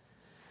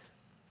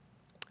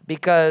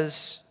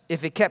 Because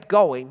if it kept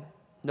going,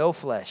 no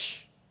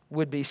flesh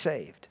would be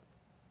saved.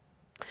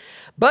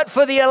 But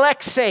for the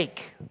elect's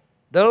sake,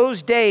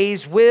 those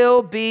days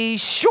will be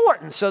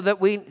shortened, so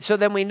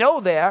then we know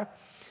there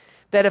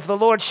that if the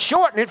Lord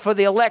shortened it for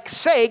the elect's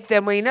sake,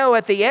 then we know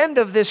at the end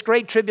of this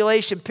great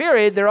tribulation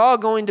period, there are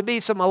going to be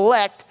some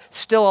elect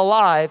still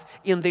alive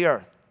in the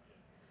earth.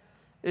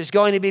 There's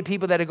going to be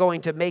people that are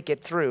going to make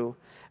it through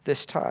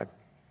this time.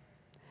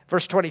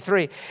 Verse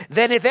 23,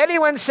 then if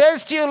anyone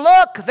says to you,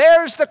 look,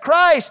 there's the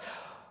Christ,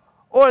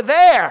 or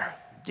there,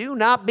 do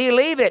not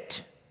believe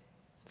it.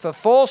 For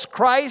false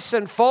Christs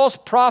and false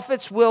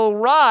prophets will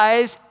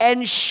rise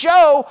and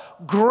show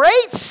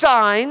great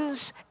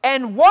signs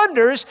and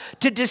wonders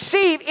to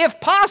deceive, if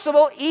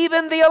possible,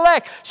 even the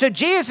elect. So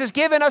Jesus is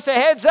giving us a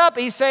heads up.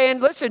 He's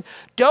saying, listen,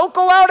 don't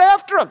go out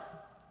after them.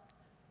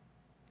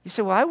 You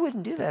say, well, I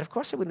wouldn't do that. Of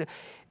course I wouldn't.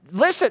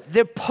 Listen,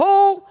 the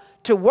pull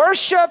to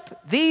worship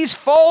these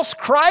false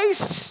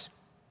Christs,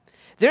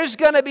 there's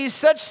going to be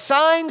such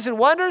signs and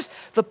wonders.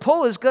 The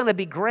pull is going to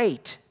be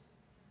great.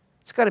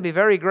 It's going to be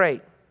very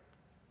great.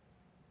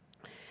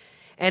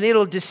 And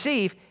it'll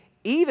deceive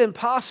even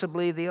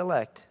possibly the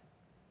elect.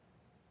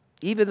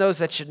 Even those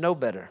that should know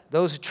better.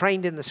 Those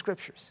trained in the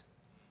Scriptures.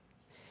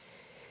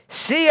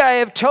 See, I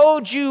have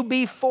told you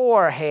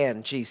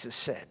beforehand, Jesus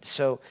said.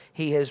 So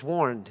he has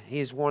warned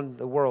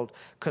the world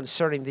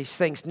concerning these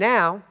things.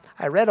 Now,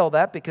 I read all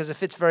that because it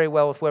fits very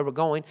well with where we're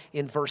going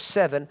in verse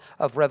 7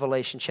 of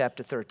Revelation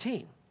chapter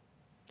 13.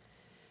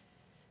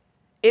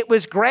 It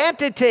was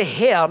granted to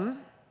him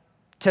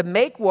to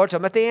make war,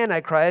 talking about the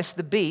Antichrist,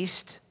 the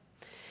beast.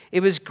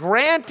 It was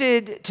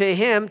granted to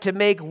him to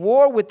make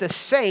war with the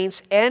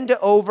saints and to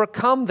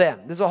overcome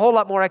them. There's a whole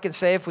lot more I can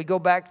say if we go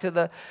back to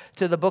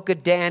the book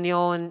of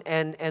Daniel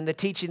and the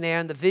teaching there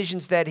and the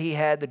visions that he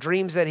had, the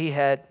dreams that he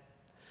had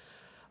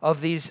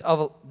of these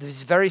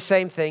very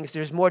same things.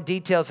 There's more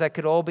details that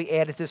could all be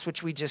added to this,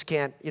 which we just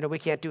can't, we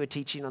can't do a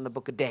teaching on the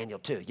book of Daniel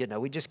too.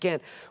 We just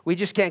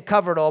can't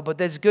cover it all, but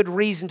there's good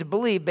reason to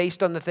believe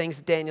based on the things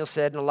that Daniel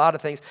said and a lot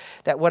of things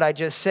that what I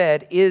just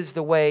said is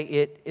the way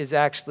it is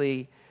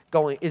actually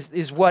going,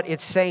 is what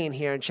it's saying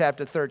here in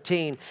chapter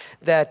 13,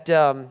 that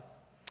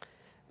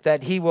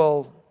he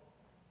will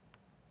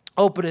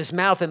open his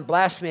mouth and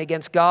blaspheme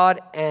against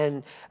God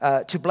and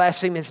to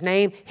blaspheme his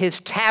name, his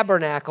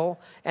tabernacle,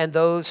 and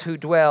those who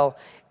dwell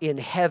in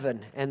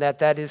heaven, and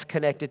that is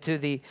connected to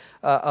the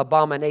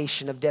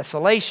abomination of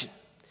desolation.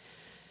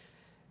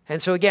 And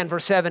so again,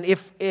 verse 7,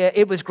 if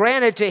it was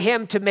granted to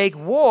him to make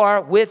war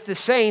with the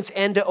saints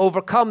and to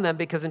overcome them,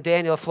 because in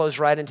Daniel it flows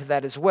right into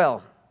that as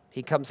well.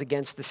 He comes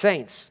against the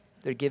saints.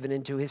 They're given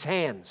into his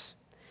hands.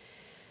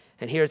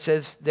 And here it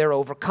says they're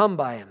overcome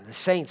by him. The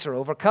saints are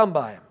overcome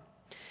by him.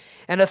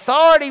 And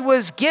authority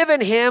was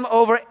given him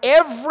over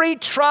every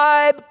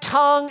tribe,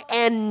 tongue,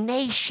 and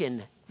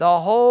nation, the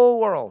whole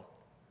world.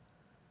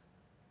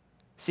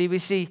 See, we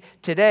see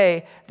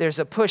today there's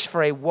a push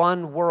for a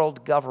one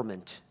world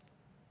government.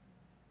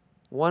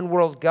 One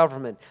world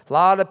government. A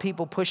lot of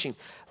people pushing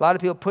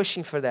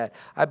for that.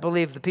 I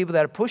believe the people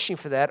that are pushing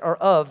for that are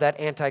of that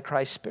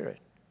Antichrist spirit.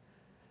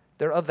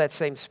 They're of that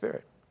same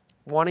spirit,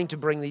 wanting to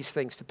bring these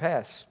things to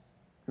pass.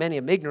 Many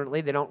of them ignorantly,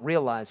 they don't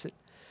realize it,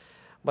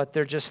 but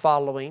they're just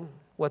following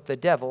what the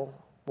devil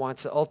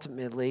wants to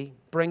ultimately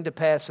bring to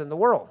pass in the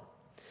world.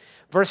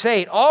 Verse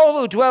 8, all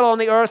who dwell on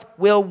the earth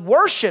will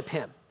worship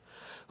him,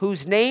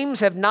 whose names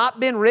have not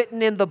been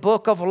written in the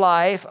book of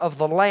life of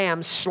the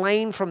Lamb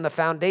slain from the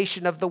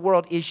foundation of the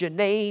world. Is your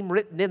name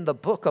written in the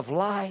book of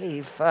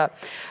life?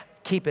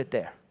 Keep it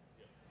there.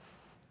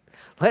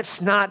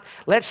 Let's not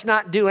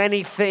do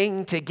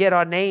anything to get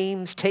our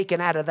names taken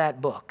out of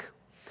that book.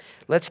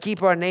 Let's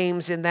keep our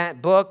names in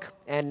that book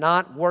and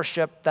not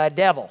worship the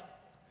devil.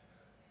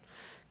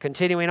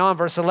 Continuing on,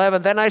 verse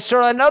 11, then I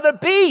saw another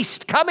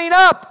beast coming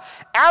up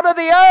out of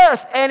the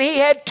earth, and he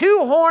had 2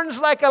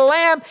 horns like a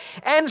lamb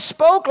and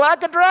spoke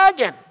like a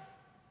dragon.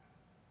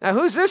 Now,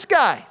 who's this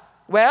guy?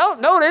 Well,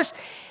 notice,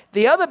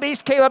 the other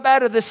beast came up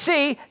out of the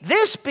sea.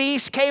 This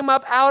beast came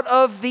up out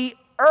of the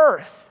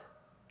earth.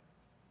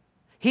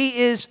 He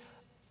is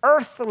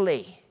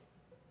earthly.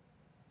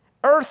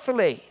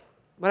 Earthly.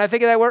 When I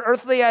think of that word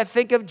earthly, I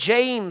think of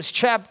James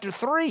chapter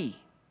 3,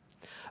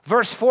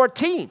 verse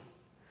 14,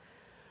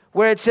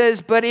 where it says,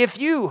 but if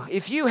you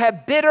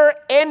have bitter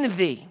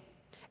envy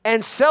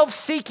and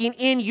self-seeking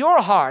in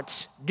your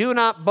hearts. Do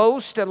not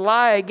boast and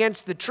lie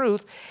against the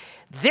truth.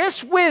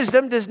 This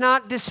wisdom does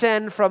not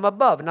descend from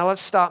above. Now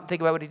let's stop and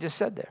think about what he just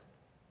said there.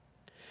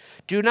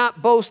 Do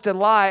not boast and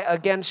lie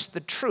against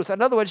the truth.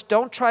 In other words,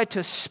 don't try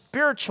to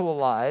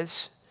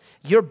spiritualize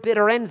your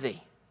bitter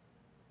envy.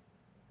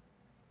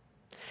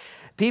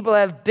 People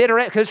have bitter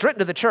envy, because it's written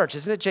to the church,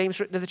 isn't it? James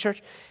written to the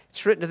church?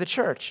 It's written to the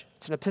church.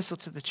 It's an epistle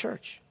to the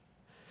church.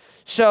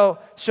 So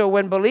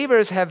when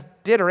believers have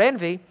bitter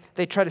envy,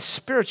 they try to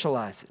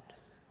spiritualize it.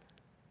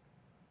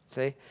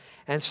 See?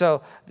 And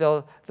so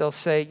they'll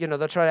say,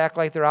 they'll try to act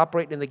like they're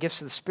operating in the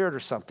gifts of the Spirit or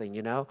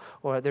something,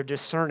 or they're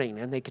discerning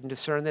and they can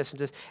discern this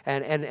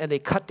and they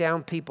cut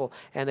down people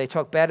and they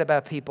talk bad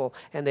about people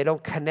and they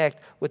don't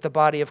connect with the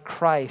body of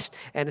Christ.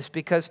 And it's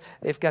because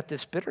they've got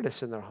this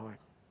bitterness in their heart.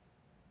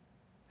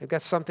 They've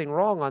got something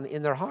wrong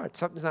in their heart.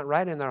 Something's not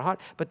right in their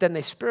heart, but then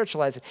they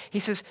spiritualize it. He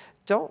says,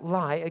 don't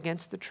lie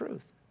against the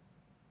truth.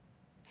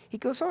 He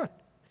goes on.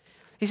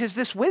 He says,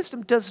 this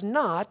wisdom does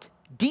not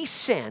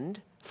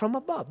descend from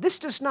above. This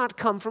does not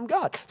come from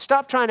God.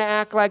 Stop trying to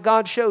act like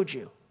God showed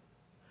you.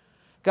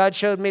 God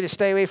showed me to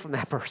stay away from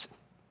that person.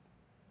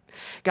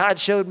 God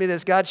showed me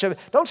this. God showed me.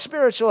 Don't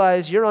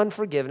spiritualize your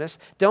unforgiveness.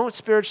 Don't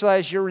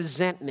spiritualize your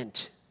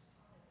resentment.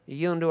 You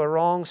yield into a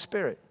wrong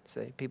spirit.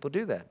 See, people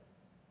do that.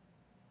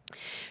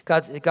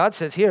 God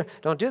says here,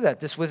 don't do that.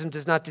 This wisdom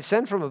does not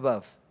descend from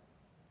above,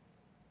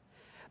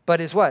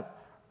 but is what?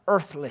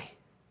 Earthly,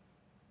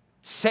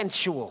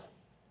 sensual,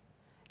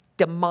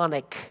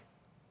 demonic,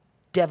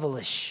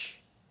 devilish.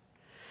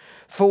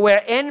 For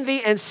where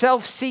envy and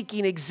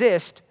self-seeking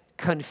exist,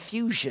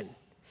 confusion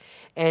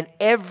and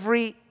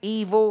every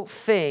evil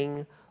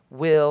thing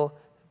will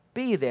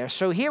be there.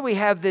 So here we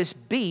have this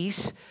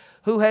beast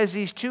who has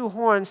these two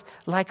horns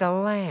like a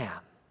lamb,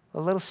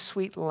 a little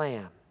sweet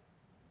lamb.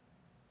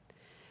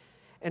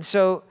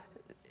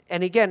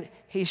 And again,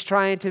 he's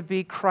trying to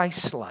be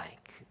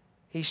Christ-like.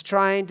 He's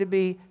trying to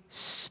be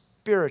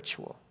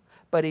spiritual,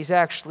 but he's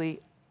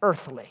actually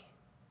earthly.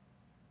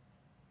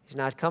 He's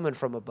not coming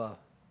from above.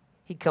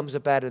 He comes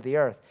up out of the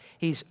earth.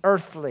 He's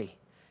earthly,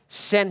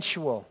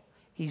 sensual.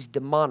 He's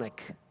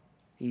demonic.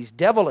 He's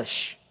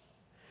devilish.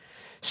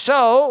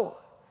 So,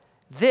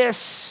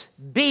 this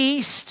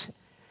beast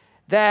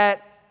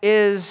that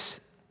is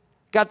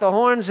got the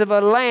horns of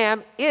a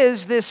lamb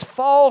is this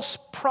false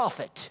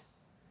prophet.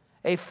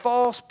 A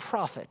false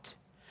prophet.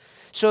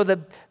 So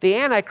the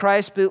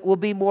Antichrist will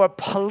be more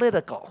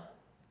political.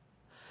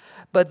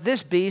 But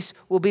this beast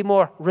will be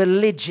more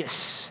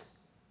religious.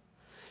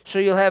 So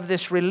you'll have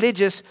this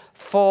religious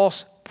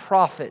false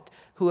prophet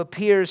who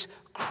appears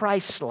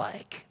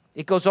Christ-like.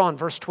 It goes on,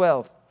 verse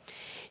 12.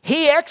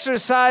 He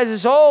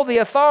exercises all the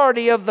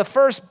authority of the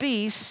first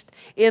beast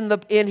in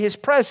his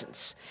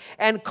presence,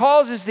 and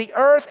causes the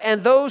earth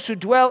and those who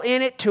dwell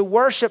in it to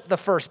worship the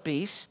first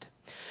beast,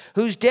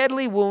 whose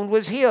deadly wound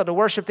was healed, to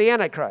worship the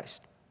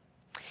Antichrist.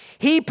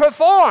 He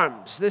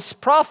performs, this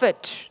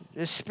prophet,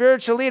 this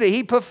spiritual leader,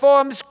 he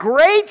performs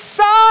great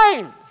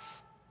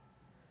signs,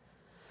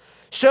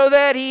 so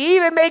that he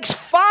even makes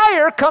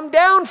fire come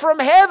down from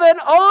heaven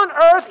on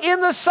earth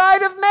in the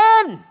sight of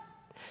men.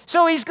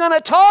 So he's going to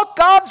talk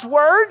God's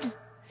word.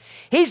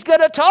 He's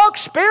going to talk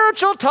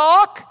spiritual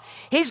talk.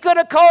 He's going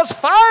to cause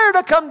fire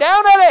to come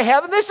down out of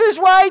heaven. This is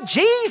why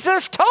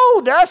Jesus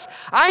told us,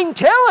 I'm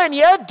telling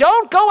you,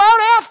 don't go out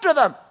after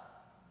them.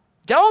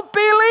 Don't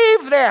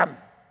believe them.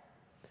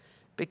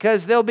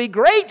 Because there'll be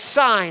great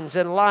signs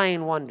and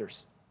lying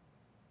wonders.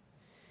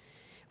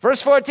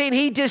 Verse 14,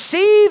 he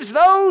deceives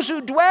those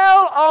who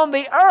dwell on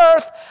the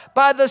earth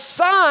by the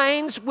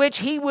signs which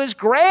he was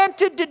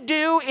granted to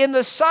do in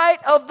the sight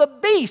of the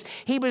beast.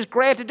 He was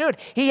granted to do it.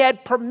 He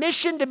had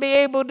permission to be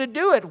able to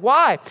do it.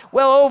 Why?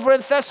 Well, over in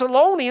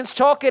Thessalonians,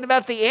 talking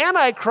about the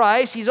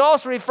Antichrist, he's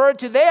also referred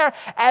to there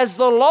as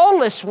the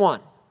lawless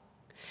one.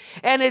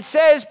 And it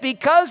says,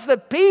 because the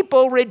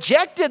people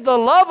rejected the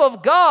love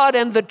of God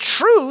and the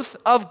truth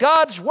of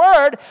God's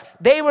word,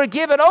 they were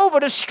given over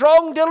to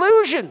strong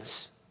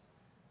delusions,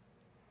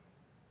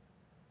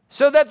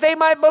 so that they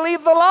might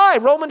believe the lie.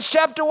 Romans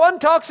chapter 1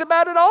 talks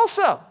about it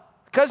also.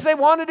 Because they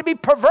wanted to be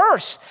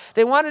perverse.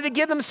 They wanted to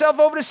give themselves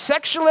over to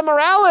sexual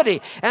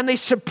immorality. And they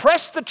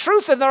suppressed the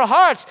truth in their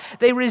hearts.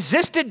 They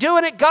resisted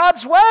doing it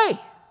God's way.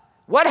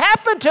 What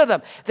happened to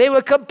them? They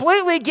were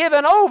completely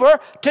given over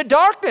to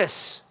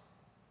darkness.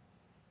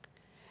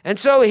 And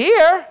so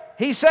here,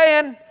 he's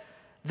saying,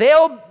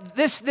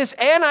 this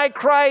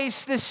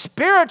Antichrist, this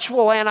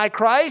spiritual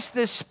Antichrist,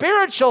 this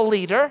spiritual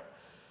leader,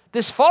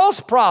 this false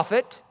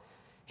prophet,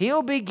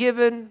 he'll be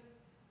given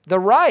the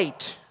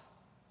right.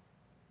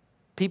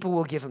 People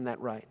will give him that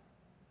right.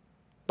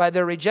 By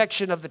their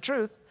rejection of the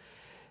truth,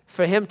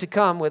 for him to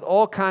come with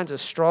all kinds of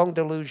strong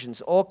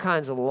delusions, all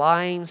kinds of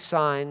lying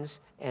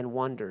signs and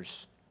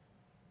wonders.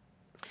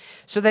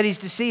 So that he's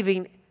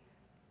deceiving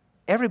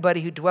everybody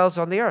who dwells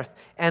on the earth.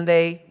 And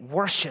they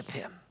worship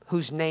him,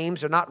 whose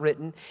names are not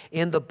written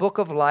in the book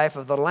of life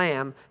of the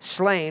Lamb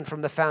slain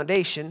from the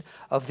foundation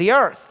of the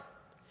earth.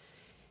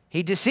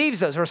 He deceives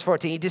those, verse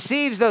 14, he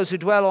deceives those who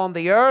dwell on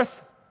the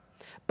earth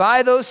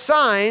by those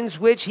signs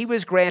which he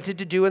was granted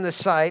to do in the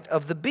sight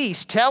of the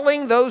beast,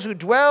 telling those who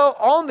dwell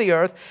on the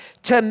earth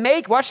to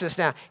make, watch this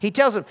now, he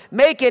tells them,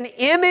 make an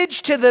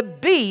image to the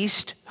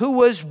beast who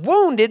was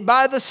wounded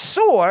by the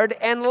sword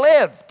and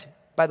lived,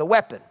 by the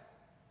weapon.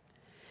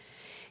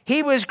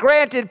 He was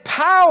granted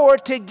power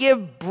to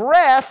give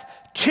breath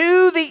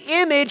to the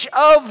image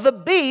of the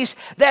beast,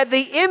 that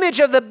the image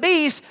of the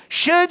beast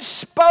should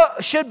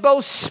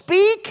both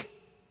speak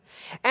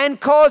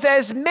and cause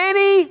as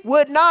many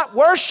would not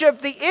worship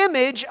the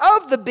image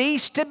of the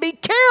beast to be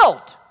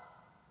killed.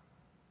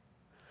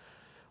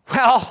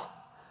 Well,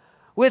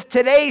 with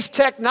today's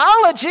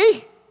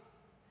technology,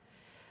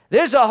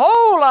 there's a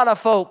whole lot of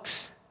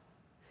folks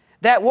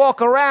that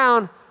walk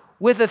around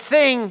with a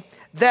thing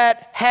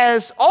that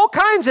has all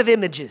kinds of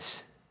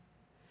images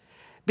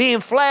being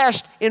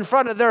flashed in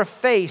front of their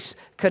face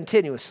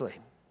continuously.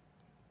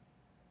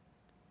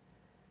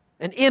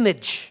 An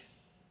image.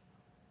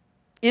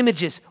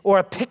 Images or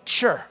a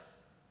picture.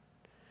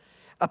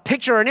 A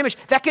picture or an image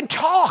that can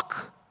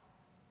talk.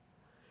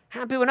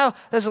 How many people know?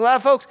 There's a lot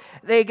of folks,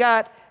 they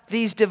got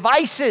these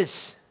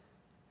devices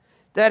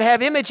that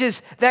have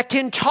images that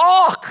can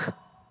talk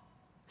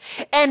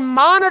and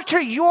monitor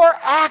your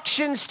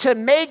actions to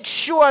make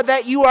sure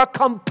that you are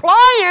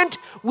compliant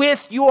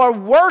with your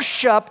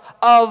worship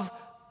of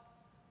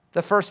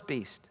the first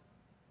beast,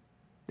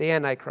 the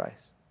Antichrist.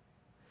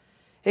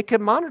 It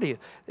can monitor you.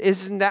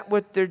 Isn't that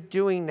what they're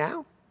doing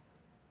now?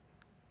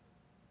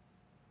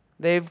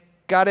 They've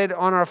got it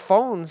on our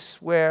phones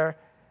where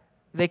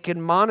they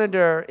can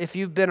monitor if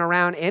you've been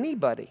around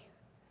anybody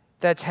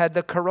that's had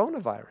the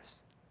coronavirus.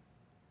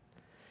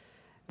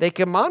 They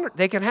can monitor,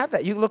 they can have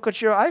that. You look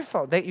at your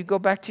iPhone, you go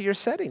back to your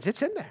settings,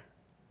 it's in there.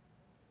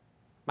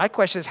 My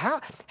question is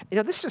how,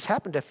 this just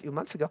happened a few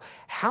months ago.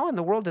 How in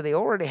the world do they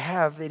already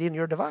have it in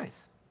your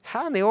device?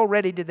 How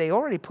did they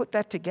already put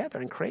that together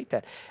and create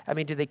that? I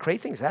mean, did they create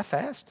things that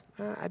fast?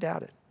 I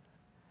doubt it.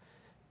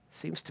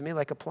 Seems to me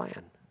like a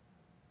plan.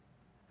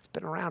 It's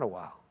been around a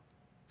while.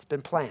 It's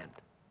been planned.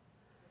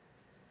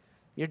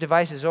 Your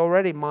device is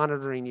already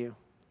monitoring you.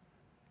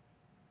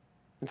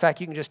 In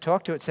fact, you can just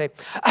talk to it and say,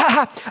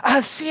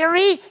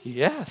 Siri?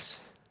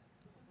 Yes.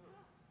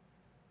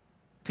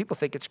 People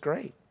think it's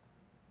great.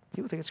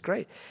 People think it's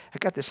great. I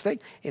got this thing.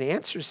 It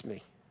answers me.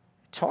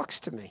 It talks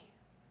to me.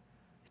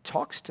 It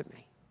talks to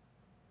me.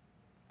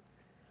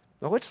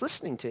 Well, it's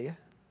listening to you.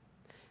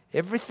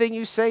 Everything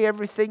you say,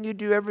 everything you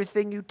do,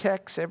 everything you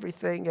text,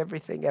 everything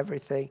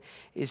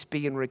is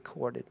being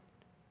recorded.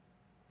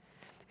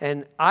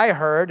 And I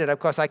heard, and of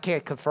course I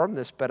can't confirm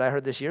this, but I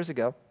heard this years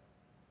ago,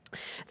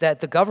 that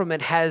the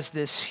government has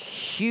this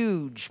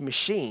huge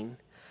machine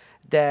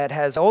that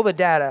has all the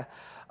data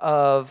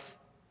of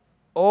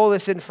all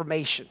this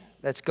information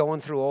that's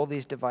going through all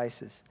these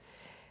devices.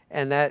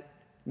 And that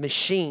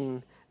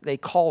machine, they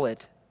call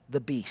it the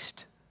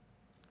beast.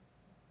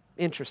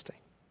 Interesting.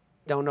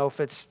 Don't know if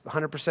it's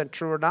 100%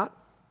 true or not,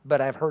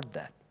 but I've heard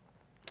that.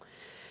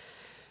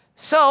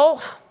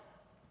 So,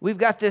 we've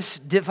got this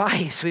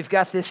device, we've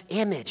got this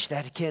image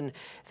that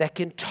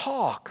can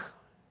talk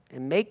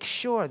and make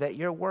sure that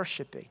you're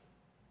worshiping.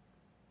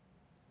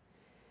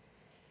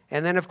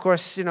 And then, of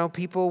course,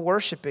 people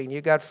worshiping.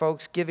 You got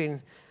folks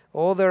giving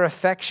all their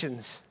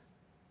affections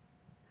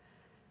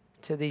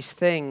to these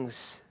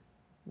things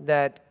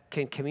that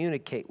can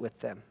communicate with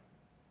them.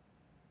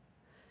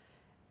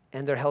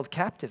 And they're held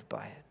captive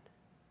by it.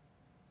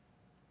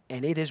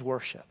 And it is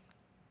worship.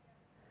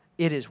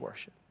 It is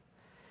worship.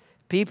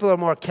 People are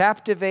more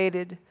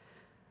captivated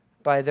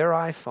by their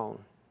iPhone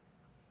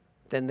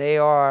than they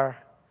are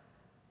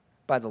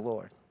by the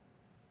Lord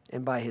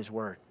and by His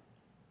Word.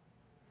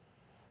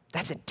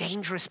 That's a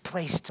dangerous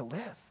place to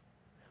live,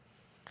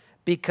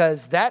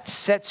 because that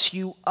sets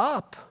you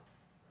up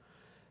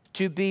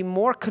to be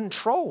more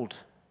controlled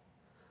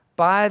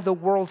by the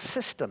world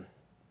system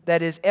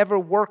that is ever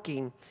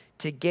working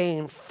to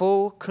gain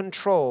full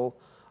control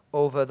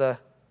over the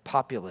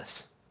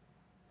populace.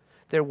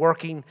 They're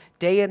working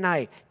day and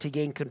night to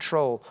gain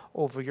control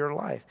over your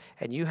life.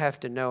 And you have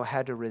to know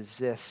how to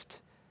resist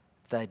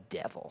the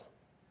devil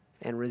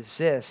and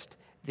resist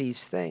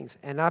these things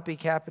and not be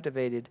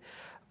captivated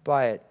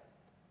by it.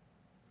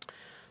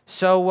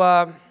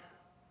 So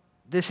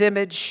this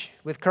image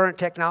with current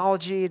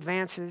technology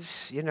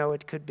advances,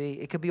 it could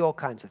be all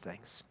kinds of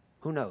things.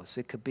 Who knows?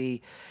 It could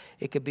be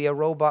a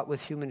robot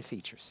with human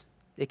features.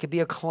 It could be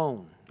a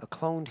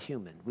cloned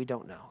human. We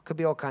don't know. It could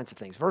be all kinds of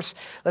things.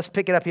 Let's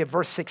pick it up here,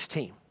 verse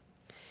 16.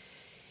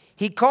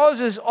 He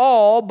causes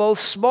all, both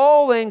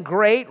small and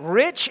great,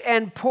 rich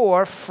and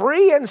poor,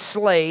 free and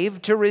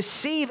slave, to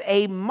receive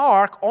a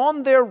mark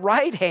on their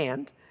right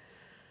hand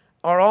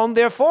or on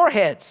their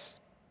foreheads,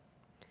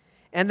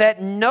 and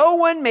that no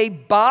one may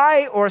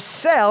buy or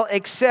sell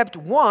except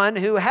one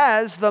who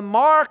has the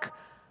mark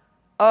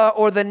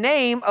or the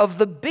name of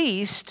the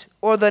beast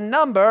or the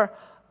number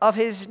of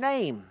his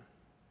name.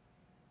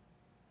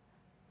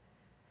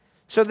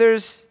 So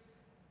there's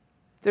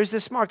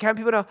this mark. How many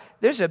people know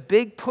there's a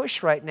big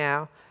push right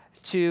now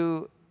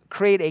to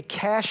create a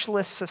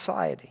cashless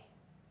society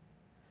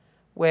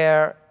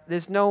where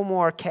there's no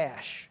more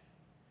cash.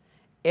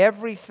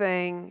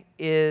 Everything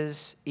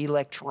is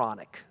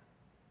electronic.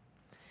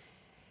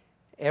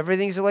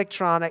 Everything's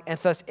electronic, and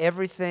thus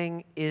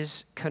everything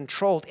is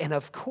controlled. And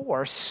of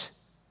course,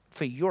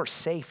 for your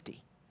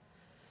safety.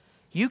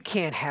 You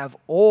can't have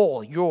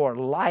all your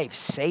life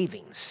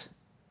savings.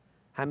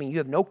 I mean, you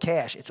have no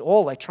cash. It's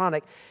all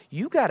electronic.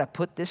 You got to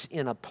put this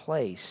in a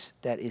place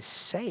that is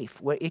safe,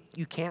 where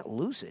you can't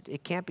lose it.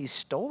 It can't be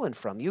stolen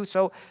from you.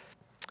 So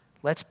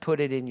let's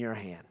put it in your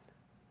hand.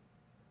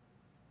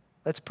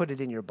 Let's put it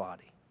in your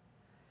body.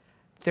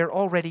 They're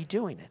already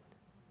doing it.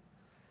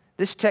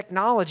 This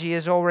technology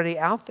is already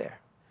out there.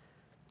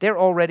 They're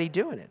already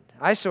doing it.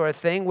 I saw a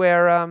thing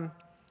where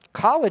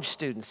college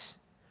students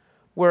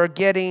were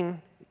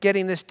getting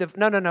this.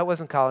 No, it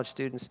wasn't college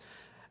students,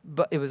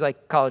 but it was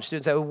like college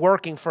students that were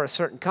working for a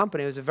certain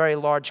company. It was a very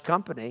large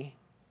company,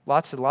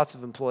 lots and lots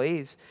of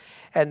employees,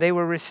 and they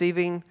were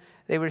receiving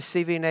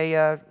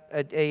a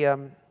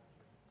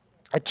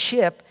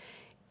chip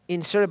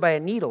inserted by a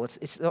needle.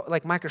 It's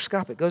like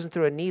microscopic. It goes in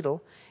through a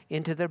needle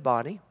into their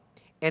body,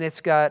 and it's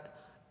got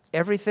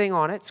everything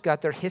on it. It's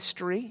got their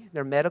history,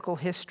 their medical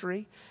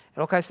history,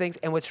 and all kinds of things.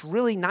 And what's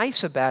really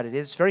nice about it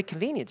is it's very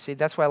convenient. See,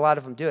 that's why a lot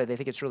of them do it. They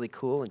think it's really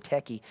cool and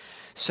techy.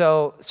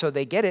 So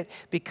they get it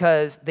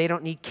because they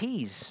don't need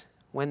keys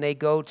when they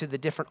go to the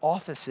different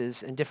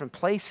offices and different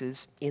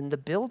places in the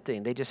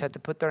building. They just have to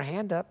put their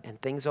hand up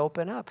and things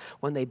open up.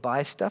 When they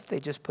buy stuff, they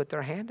just put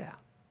their hand out.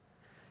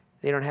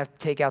 They don't have to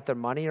take out their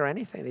money or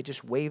anything. They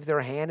just wave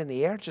their hand in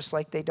the air just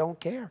like they don't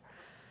care.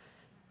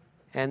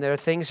 And their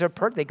things are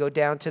they go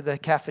down to the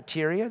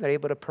cafeteria. They're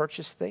able to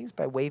purchase things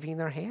by waving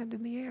their hand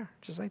in the air,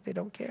 just like they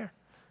don't care.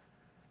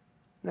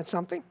 Isn't that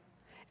something?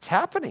 It's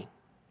happening.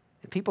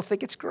 And people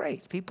think it's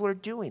great. People are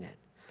doing it.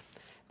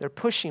 They're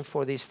pushing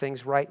for these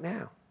things right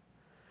now.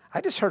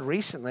 I just heard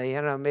recently,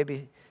 I don't know,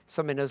 maybe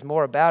somebody knows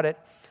more about it,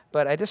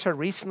 but I just heard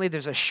recently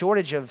there's a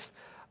shortage of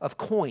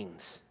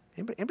coins.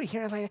 Anybody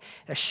hear anything?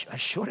 A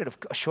shortage of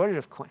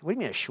coins? What do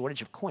you mean a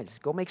shortage of coins?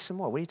 Go make some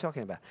more. What are you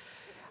talking about?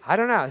 I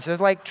don't know. So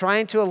it's like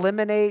trying to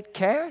eliminate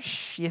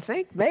cash, you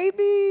think?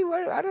 Maybe?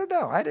 I don't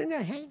know. I don't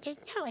know.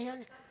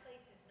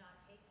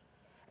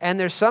 And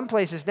there's some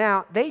places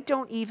now, they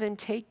don't even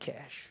take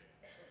cash.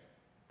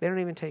 They don't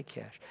even take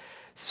cash.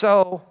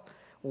 So,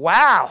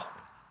 wow.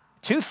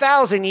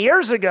 2,000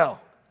 years ago,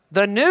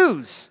 the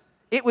news.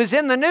 It was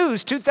in the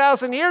news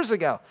 2,000 years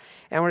ago.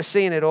 And we're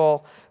seeing it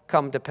all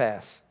come to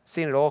pass.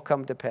 Seeing it all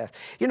come to pass.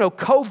 You know,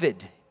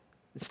 COVID,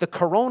 it's the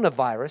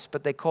coronavirus,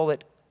 but they call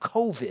it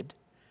COVID.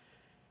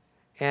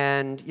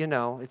 And, you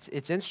know, it's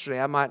interesting.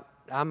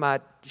 I'm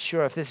not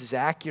sure if this is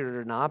accurate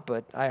or not,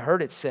 but I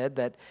heard it said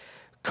that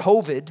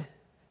COVID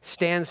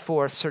stands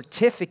for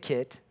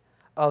Certificate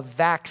of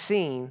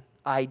Vaccine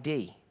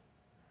ID.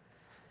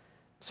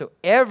 So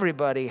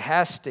everybody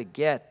has to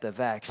get the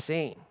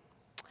vaccine.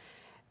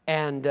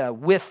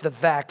 And with the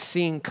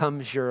vaccine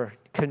comes your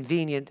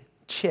convenient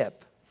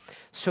chip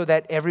so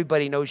that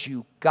everybody knows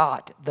you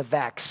got the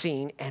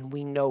vaccine and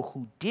we know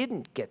who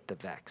didn't get the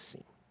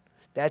vaccine.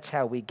 That's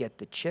how we get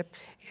the chip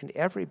in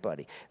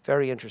everybody.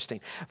 Very interesting.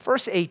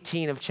 Verse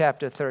 18 of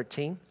chapter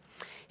 13.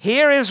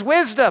 Here is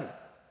wisdom.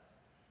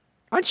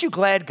 Aren't you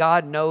glad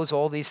God knows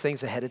all these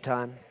things ahead of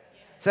time?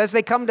 So as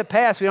they come to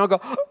pass, we don't go,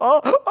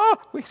 oh,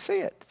 we see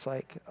it. It's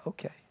like,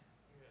 okay.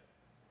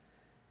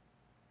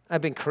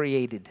 I've been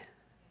created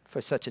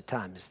for such a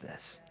time as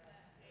this.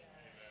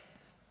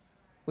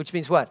 Which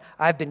means what?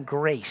 I've been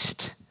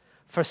graced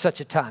for such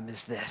a time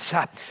as this.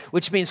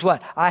 Which means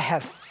what? I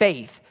have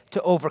faith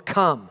to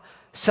overcome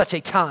such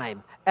a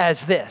time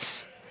as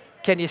this.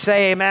 Can you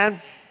say amen?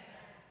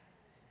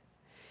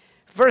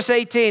 Verse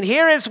 18,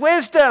 here is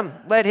wisdom.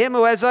 Let him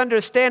who has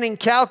understanding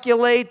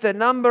calculate the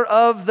number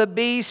of the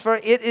beast, for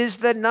it is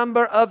the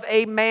number of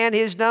a man.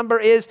 His number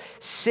is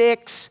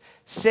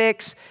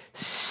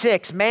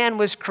 666. Man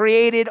was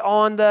created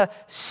on the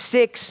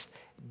sixth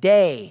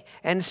day.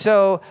 And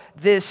so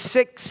this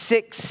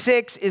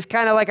 666 is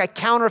kind of like a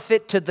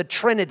counterfeit to the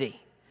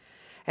Trinity.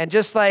 And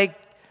just like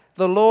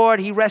the Lord,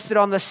 he rested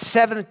on the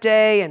seventh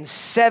day, and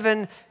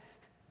 7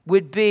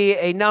 would be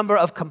a number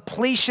of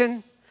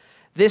completion.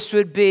 This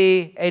would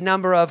be a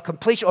number of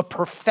completion or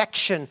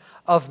perfection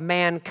of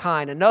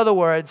mankind. In other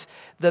words,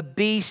 the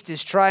beast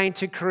is trying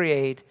to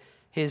create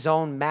his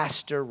own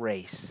master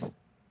race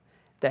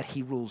that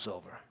he rules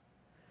over.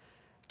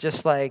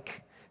 Just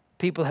like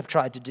people have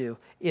tried to do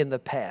in the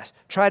past.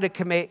 Try to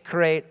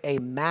create a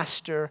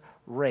master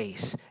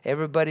race.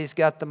 Everybody's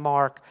got the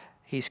mark.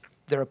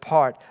 They're a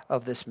part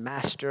of this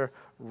master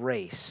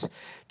race.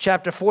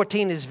 Chapter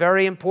 14 is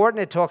very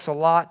important. It talks a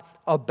lot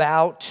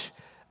about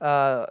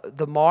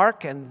the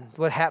mark and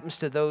what happens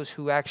to those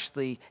who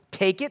actually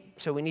take it.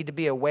 So we need to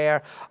be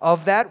aware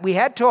of that. We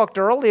had talked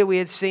earlier, we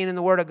had seen in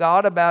the Word of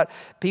God about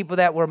people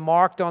that were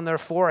marked on their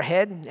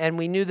forehead, and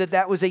we knew that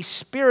that was a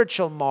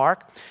spiritual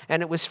mark,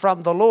 and it was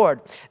from the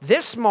Lord.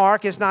 This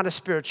mark is not a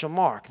spiritual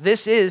mark.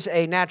 This is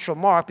a natural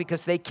mark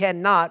because they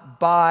cannot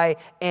buy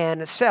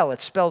and sell.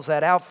 It spells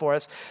that out for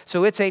us.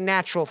 So it's a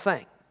natural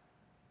thing.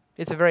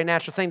 It's a very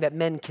natural thing that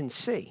men can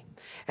see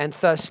and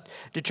thus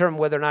determine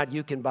whether or not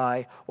you can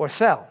buy or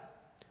sell.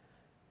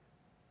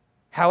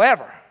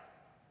 However,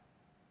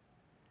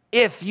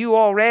 if you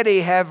already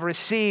have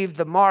received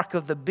the mark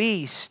of the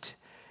beast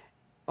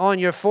on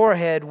your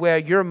forehead where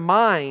your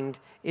mind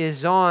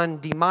is on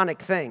demonic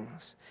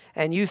things,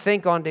 and you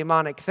think on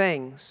demonic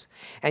things,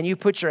 and you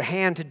put your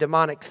hand to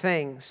demonic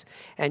things,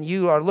 and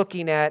you are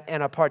looking at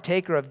and a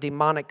partaker of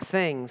demonic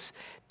things,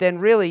 then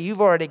really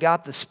you've already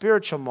got the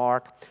spiritual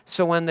mark.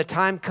 So when the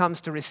time comes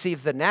to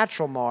receive the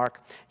natural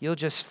mark, you'll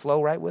just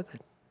flow right with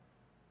it.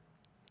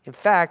 In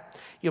fact,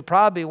 you'll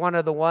probably be one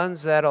of the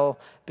ones that'll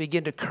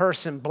begin to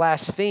curse and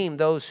blaspheme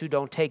those who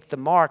don't take the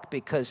mark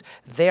because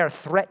they're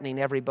threatening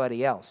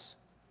everybody else.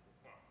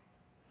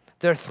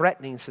 They're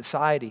threatening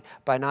society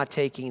by not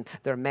taking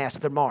their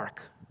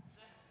mark.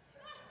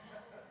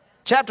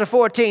 Chapter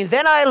 14,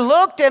 then I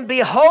looked, and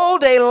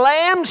behold, a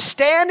Lamb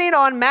standing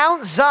on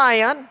Mount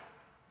Zion,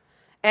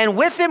 and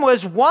with him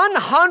was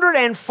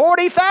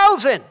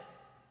 140,000,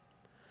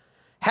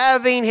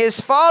 having his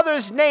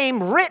Father's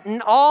name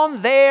written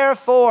on their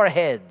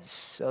foreheads.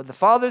 So the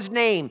Father's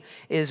name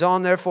is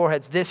on their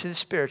foreheads. This is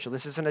spiritual.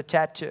 This isn't a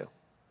tattoo.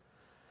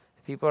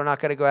 People are not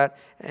going to go out,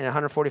 and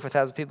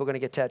 144,000 people are going to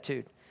get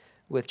tattooed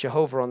with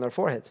Jehovah on their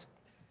foreheads.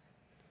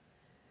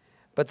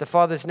 But the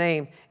Father's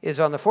name is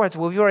on the foreheads.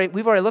 Well,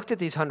 we've already looked at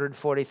these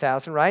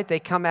 140,000, right? They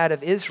come out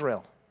of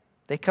Israel.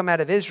 They come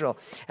out of Israel.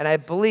 And I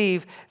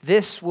believe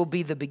this will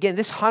be the beginning.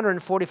 This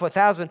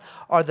 144,000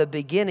 are the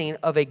beginning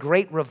of a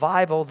great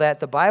revival that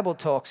the Bible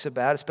talks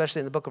about, especially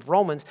in the book of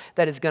Romans,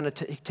 that is going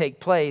to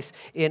take place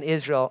in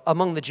Israel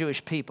among the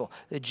Jewish people.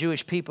 The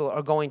Jewish people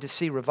are going to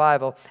see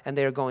revival, and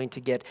they are going to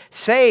get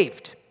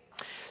saved.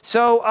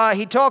 So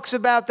he talks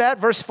about that.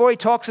 Verse 4, he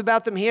talks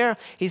about them here.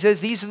 He says,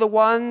 these are the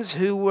ones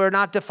who were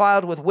not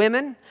defiled with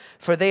women,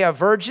 for they are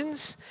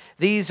virgins.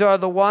 These are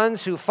the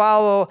ones who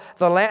follow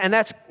the Lamb. And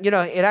that's, it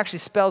actually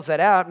spells that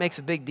out, makes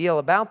a big deal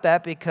about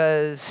that,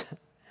 because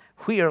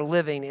we are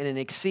living in an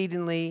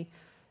exceedingly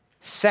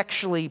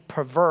sexually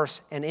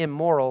perverse and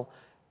immoral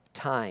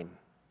time.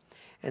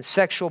 And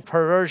sexual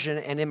perversion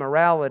and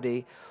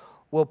immorality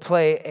will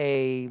play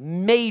a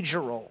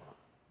major role,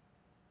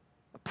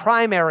 a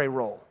primary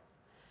role,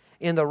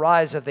 in the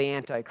rise of the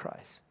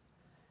Antichrist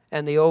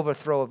and the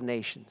overthrow of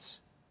nations.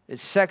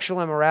 It's sexual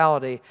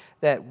immorality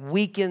that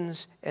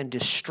weakens and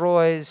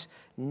destroys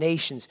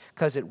nations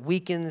because it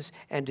weakens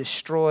and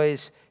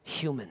destroys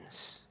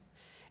humans.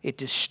 It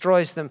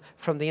destroys them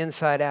from the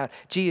inside out.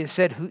 Jesus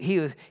said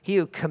he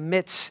who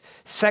commits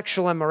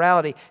sexual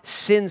immorality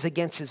sins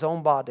against his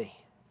own body.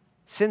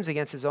 Sins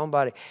against his own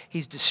body.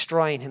 He's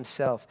destroying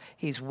himself.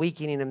 He's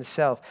weakening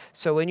himself.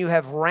 So when you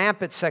have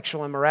rampant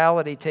sexual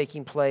immorality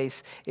taking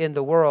place in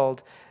the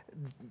world,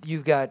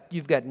 you've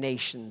got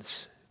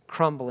nations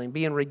crumbling,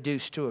 being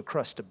reduced to a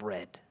crust of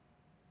bread,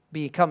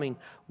 making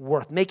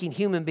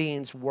human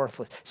beings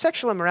worthless.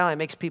 Sexual immorality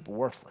makes people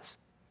worthless.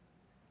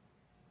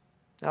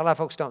 Now, a lot of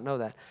folks don't know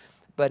that,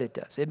 but it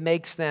does. It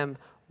makes them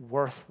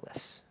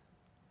worthless.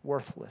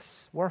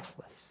 Worthless.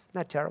 Worthless. Isn't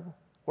that terrible?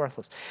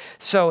 Worthless.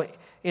 So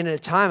in a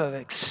time of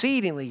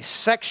exceedingly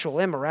sexual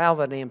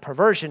immorality and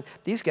perversion,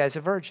 these guys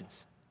are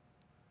virgins.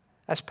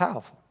 That's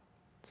powerful.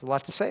 There's a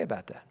lot to say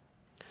about that.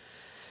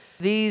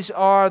 These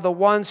are the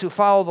ones who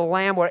follow the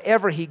Lamb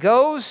wherever he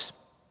goes.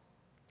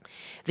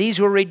 These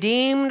were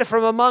redeemed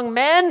from among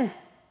men,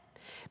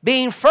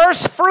 being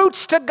first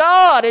fruits to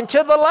God and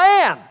to the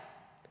Lamb.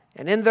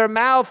 And in their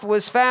mouth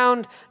was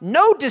found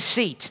no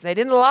deceit. They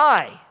didn't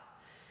lie.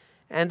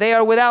 And they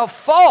are without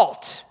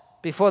fault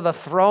before the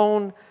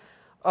throne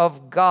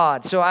of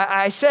God. So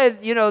I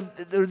said,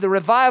 the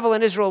revival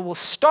in Israel will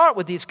start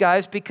with these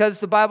guys because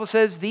the Bible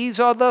says these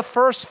are the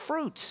first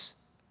fruits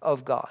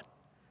of God.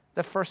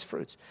 The first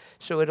fruits.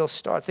 So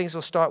things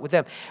will start with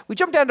them. We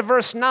jump down to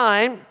verse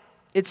 9.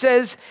 It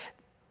says,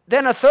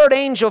 then a third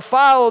angel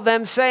followed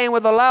them, saying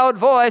with a loud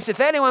voice,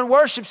 if anyone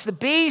worships the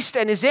beast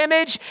and his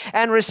image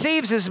and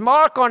receives his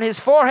mark on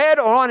his forehead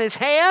or on his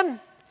hand,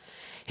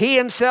 he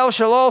himself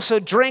shall also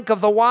drink of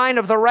the wine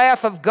of the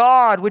wrath of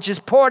God, which is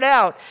poured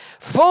out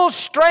full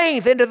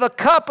strength into the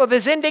cup of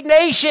his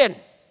indignation.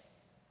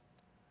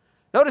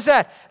 Notice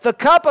that. The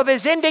cup of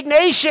his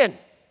indignation.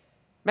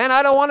 Man,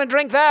 I don't want to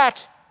drink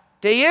that.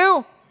 Do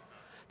you?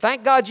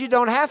 Thank God you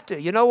don't have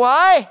to. You know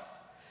why?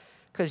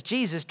 Because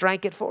Jesus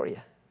drank it for you.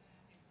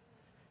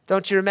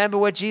 Don't you remember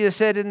what Jesus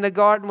said in the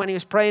garden when he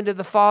was praying to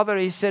the Father?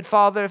 He said,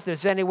 Father, if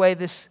there's any way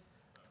this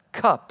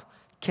cup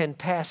can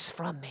pass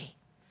from me,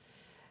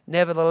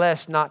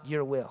 nevertheless, not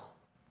your will,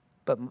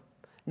 but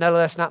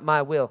nevertheless, not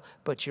my will,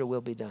 but your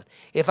will be done.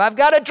 If I've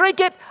got to drink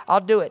it,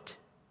 I'll do it.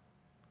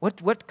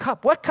 What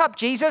cup? What cup,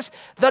 Jesus?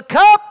 The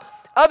cup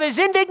of his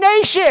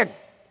indignation.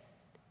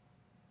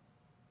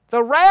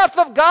 The wrath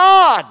of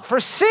God for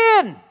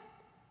sin.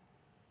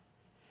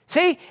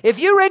 See, if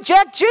you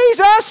reject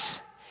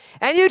Jesus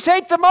and you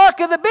take the mark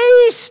of the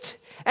beast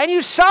and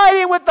you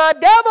side in with the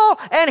devil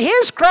and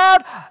his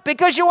crowd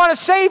because you want to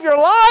save your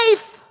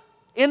life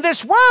in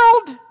this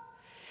world,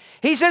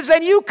 he says,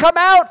 then you come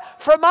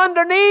out from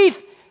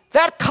underneath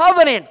That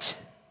covenant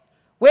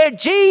where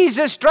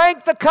Jesus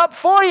drank the cup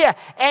for you,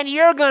 and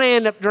you're going to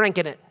end up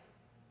drinking it.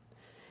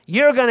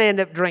 You're going to end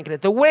up drinking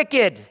it. The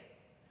wicked,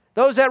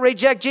 those that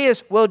reject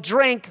Jesus, will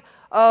drink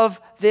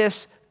of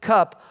this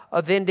cup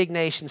of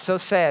indignation. So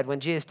sad when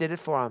Jesus did it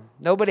for them.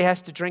 Nobody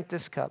has to drink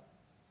this cup.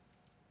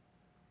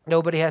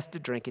 Nobody has to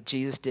drink it.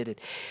 Jesus did it.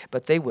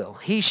 But they will.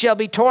 He shall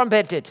be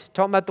tormented.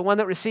 Talking about the one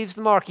that receives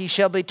the mark. He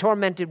shall be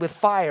tormented with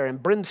fire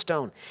and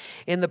brimstone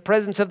in the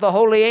presence of the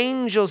holy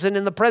angels and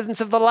in the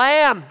presence of the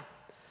Lamb.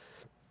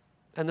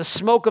 And the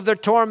smoke of their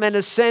torment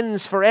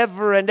ascends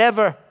forever and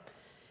ever.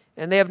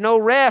 And they have no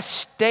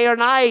rest day or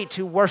night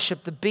who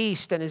worship the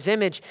beast and his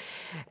image.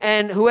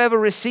 And whoever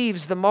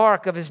receives the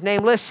mark of his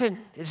name. Listen,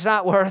 it's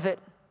not worth it.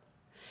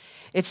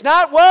 It's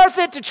not worth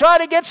it to try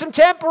to get some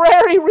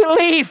temporary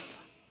relief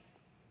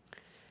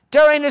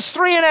during this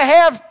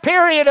 3.5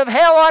 period of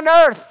hell on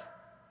earth.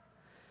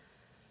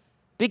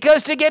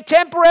 Because to get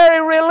temporary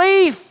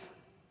relief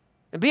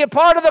and be a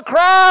part of the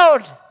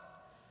crowd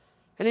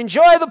and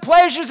enjoy the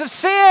pleasures of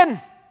sin,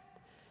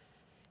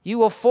 you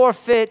will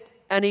forfeit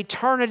an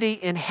eternity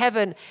in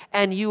heaven,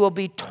 and you will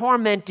be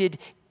tormented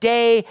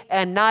day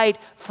and night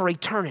for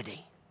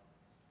eternity.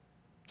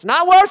 It's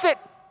not worth it.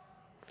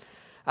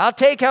 I'll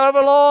take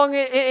however long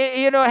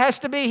it has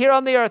to be here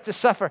on the earth to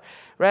suffer,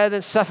 rather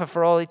than suffer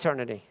for all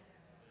eternity.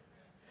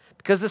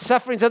 Because the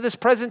sufferings of this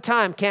present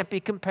time can't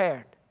be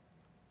compared.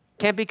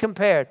 Can't be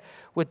compared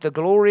with the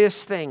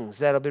glorious things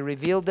that will be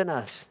revealed in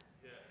us.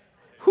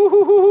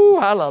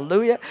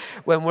 Hallelujah.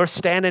 When we're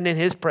standing in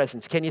his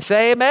presence. Can you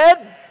say amen?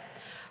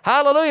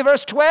 Hallelujah.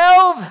 Verse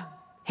 12.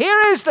 Here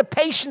is the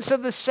patience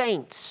of the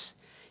saints.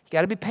 You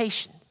got to be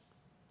patient.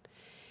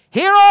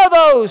 Here are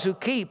those who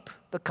keep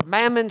the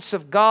commandments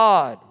of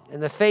God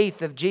and the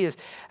faith of Jesus.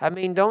 I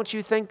mean, don't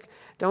you think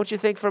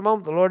for a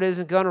moment the Lord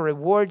isn't going to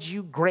reward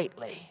you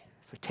greatly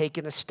for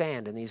taking a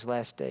stand in these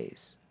last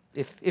days,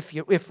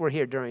 if we're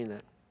here during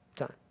that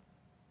time.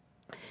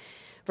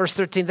 Verse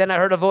 13, then I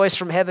heard a voice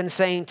from heaven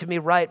saying to me,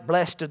 write,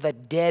 blessed are the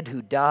dead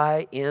who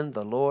die in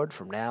the Lord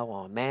from now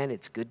on. Man,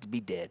 it's good to be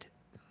dead.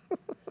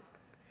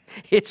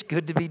 It's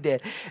good to be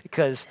dead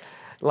because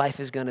life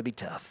is going to be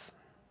tough.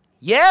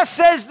 Yes,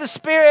 says the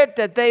Spirit,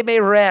 that they may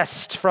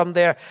rest from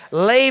their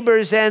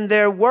labors and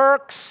their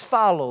works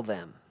follow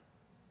them.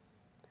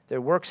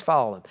 Their works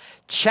follow them.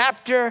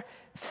 Chapter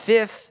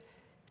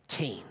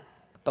 15.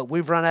 But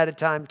we've run out of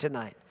time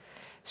tonight.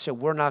 So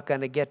we're not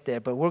going to get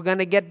there. But we're going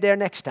to get there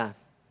next time.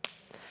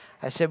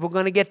 I said we're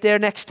going to get there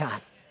next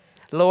time.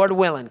 Lord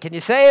willing. Can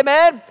you say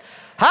amen?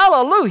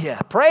 Hallelujah.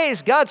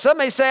 Praise God.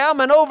 Somebody say, I'm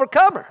an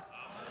overcomer.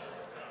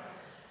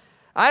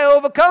 I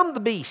overcome the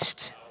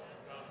beast.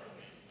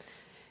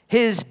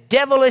 His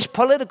devilish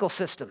political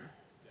system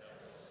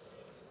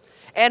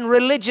and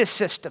religious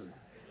system.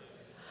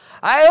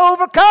 I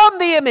overcome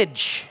the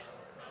image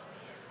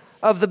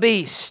of the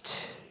beast.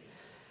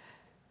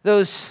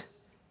 Those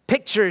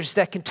pictures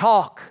that can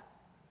talk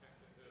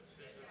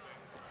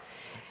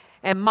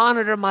and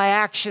monitor my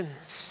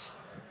actions.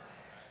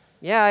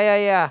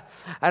 Yeah.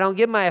 I don't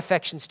give my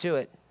affections to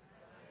it.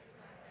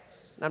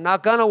 I'm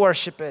not going to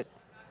worship it.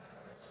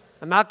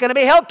 I'm not going to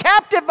be held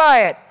captive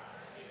by it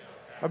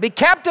or be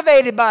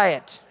captivated by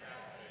it.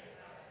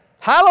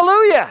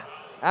 Hallelujah.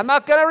 I'm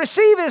not going to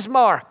receive his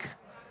mark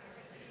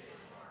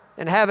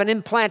and have an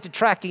implanted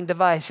tracking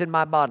device in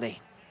my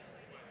body.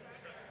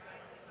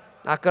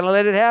 Not going to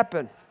let it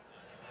happen.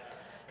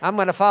 I'm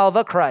going to follow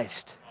the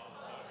Christ,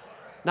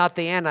 not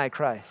the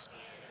Antichrist.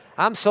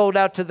 I'm sold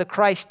out to the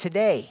Christ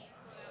today.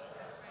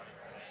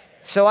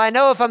 So I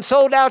know if I'm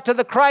sold out to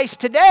the Christ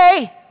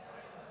today,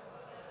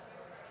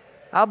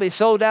 I'll be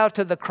sold out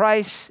to the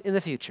Christ in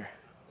the future,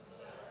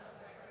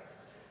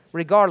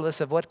 regardless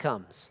of what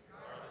comes.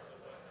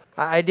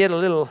 I did a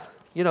little,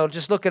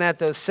 just looking at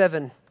those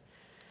seven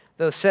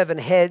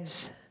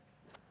heads,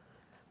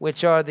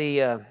 which are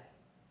the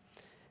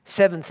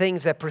 7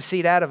 things that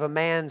proceed out of a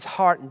man's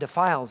heart and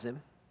defiles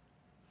him.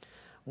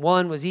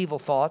 One was evil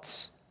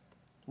thoughts.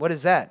 What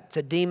is that? It's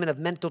a demon of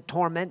mental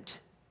torment,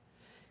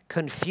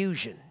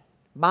 confusion,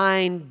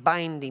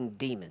 mind-binding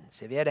demons.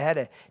 Have you ever had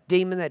a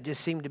demon that just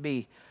seemed to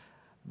be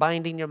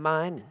binding your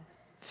mind and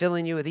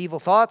filling you with evil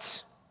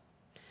thoughts?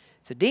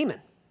 It's a demon.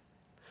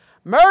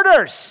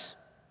 Murders.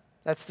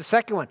 That's the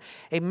second one.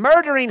 A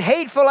murdering,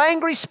 hateful,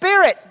 angry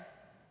spirit.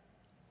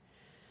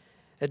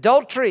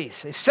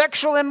 Adulteries, a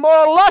sexual,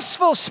 immoral,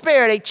 lustful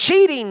spirit, a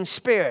cheating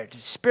spirit,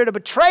 a spirit of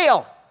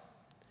betrayal.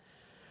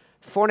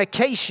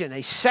 Fornication,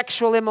 a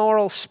sexual,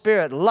 immoral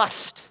spirit,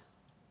 lust.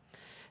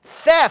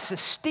 Thefts, a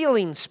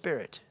stealing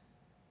spirit.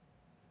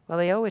 Well,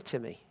 they owe it to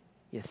me,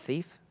 you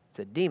thief. It's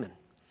a demon.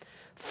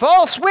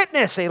 False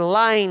witness, a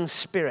lying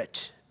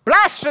spirit.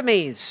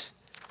 Blasphemies,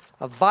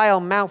 a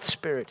vile mouth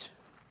spirit.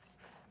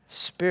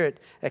 Spirit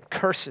that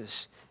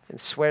curses and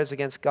swears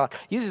against God.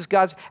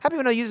 How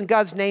many know using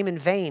God's name in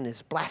vain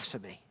is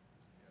blasphemy?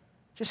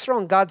 Just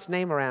throwing God's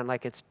name around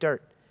like it's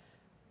dirt.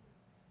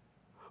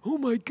 Oh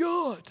my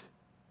God.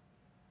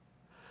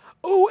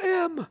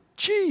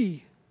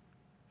 OMG.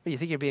 You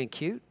think you're being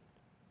cute?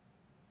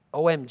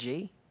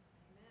 OMG?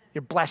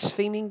 You're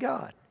blaspheming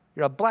God.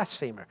 You're a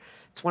blasphemer.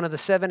 It's one of the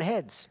 7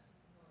 heads.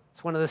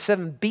 It's one of the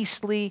 7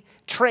 beastly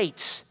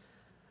traits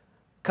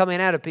coming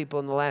out of people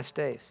in the last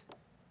days.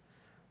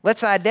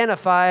 Let's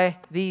identify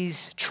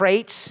these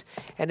traits,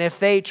 and if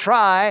they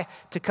try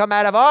to come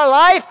out of our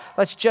life,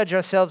 let's judge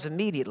ourselves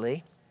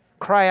immediately,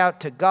 cry out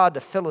to God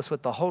to fill us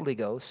with the Holy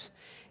Ghost,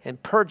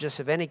 and purge us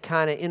of any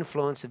kind of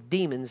influence of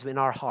demons in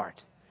our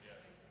heart.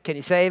 Can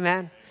you say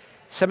amen?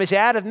 Somebody say,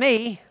 out of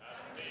me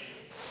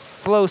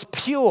flows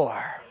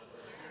pure,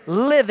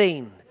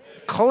 living,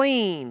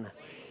 clean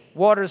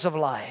waters of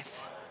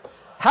life.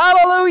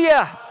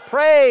 Hallelujah!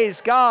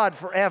 Praise God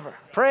forever.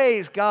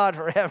 Praise God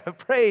forever.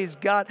 Praise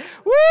God.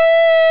 Woo!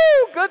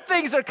 Good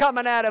things are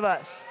coming out of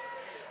us.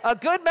 A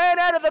good man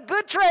out of the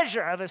good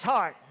treasure of his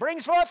heart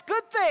brings forth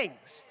good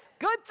things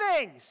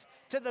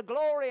to the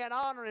glory and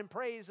honor and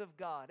praise of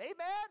God. Amen?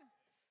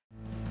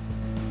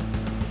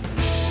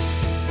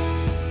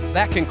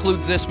 That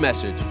concludes this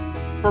message.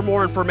 For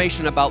more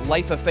information about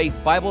Life of Faith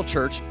Bible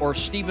Church or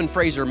Stephen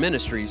Fraser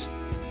Ministries,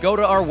 go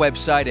to our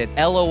website at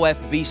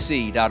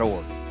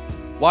lofbc.org.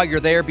 While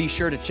you're there, be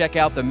sure to check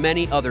out the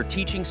many other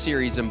teaching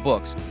series and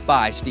books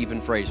by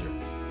Stephen Fraser.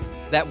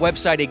 That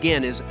website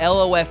again is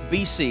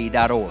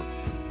lofbc.org,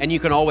 and you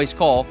can always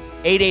call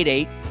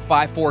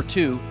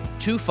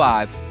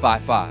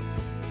 888-542-2555.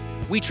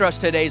 We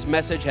trust today's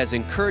message has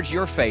encouraged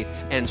your faith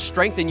and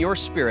strengthened your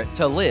spirit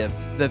to live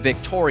the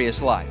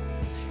victorious life.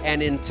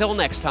 And until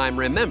next time,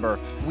 remember,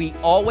 we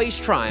always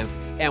triumph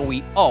and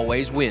we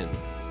always win.